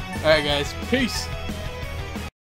 Alright, guys. Peace.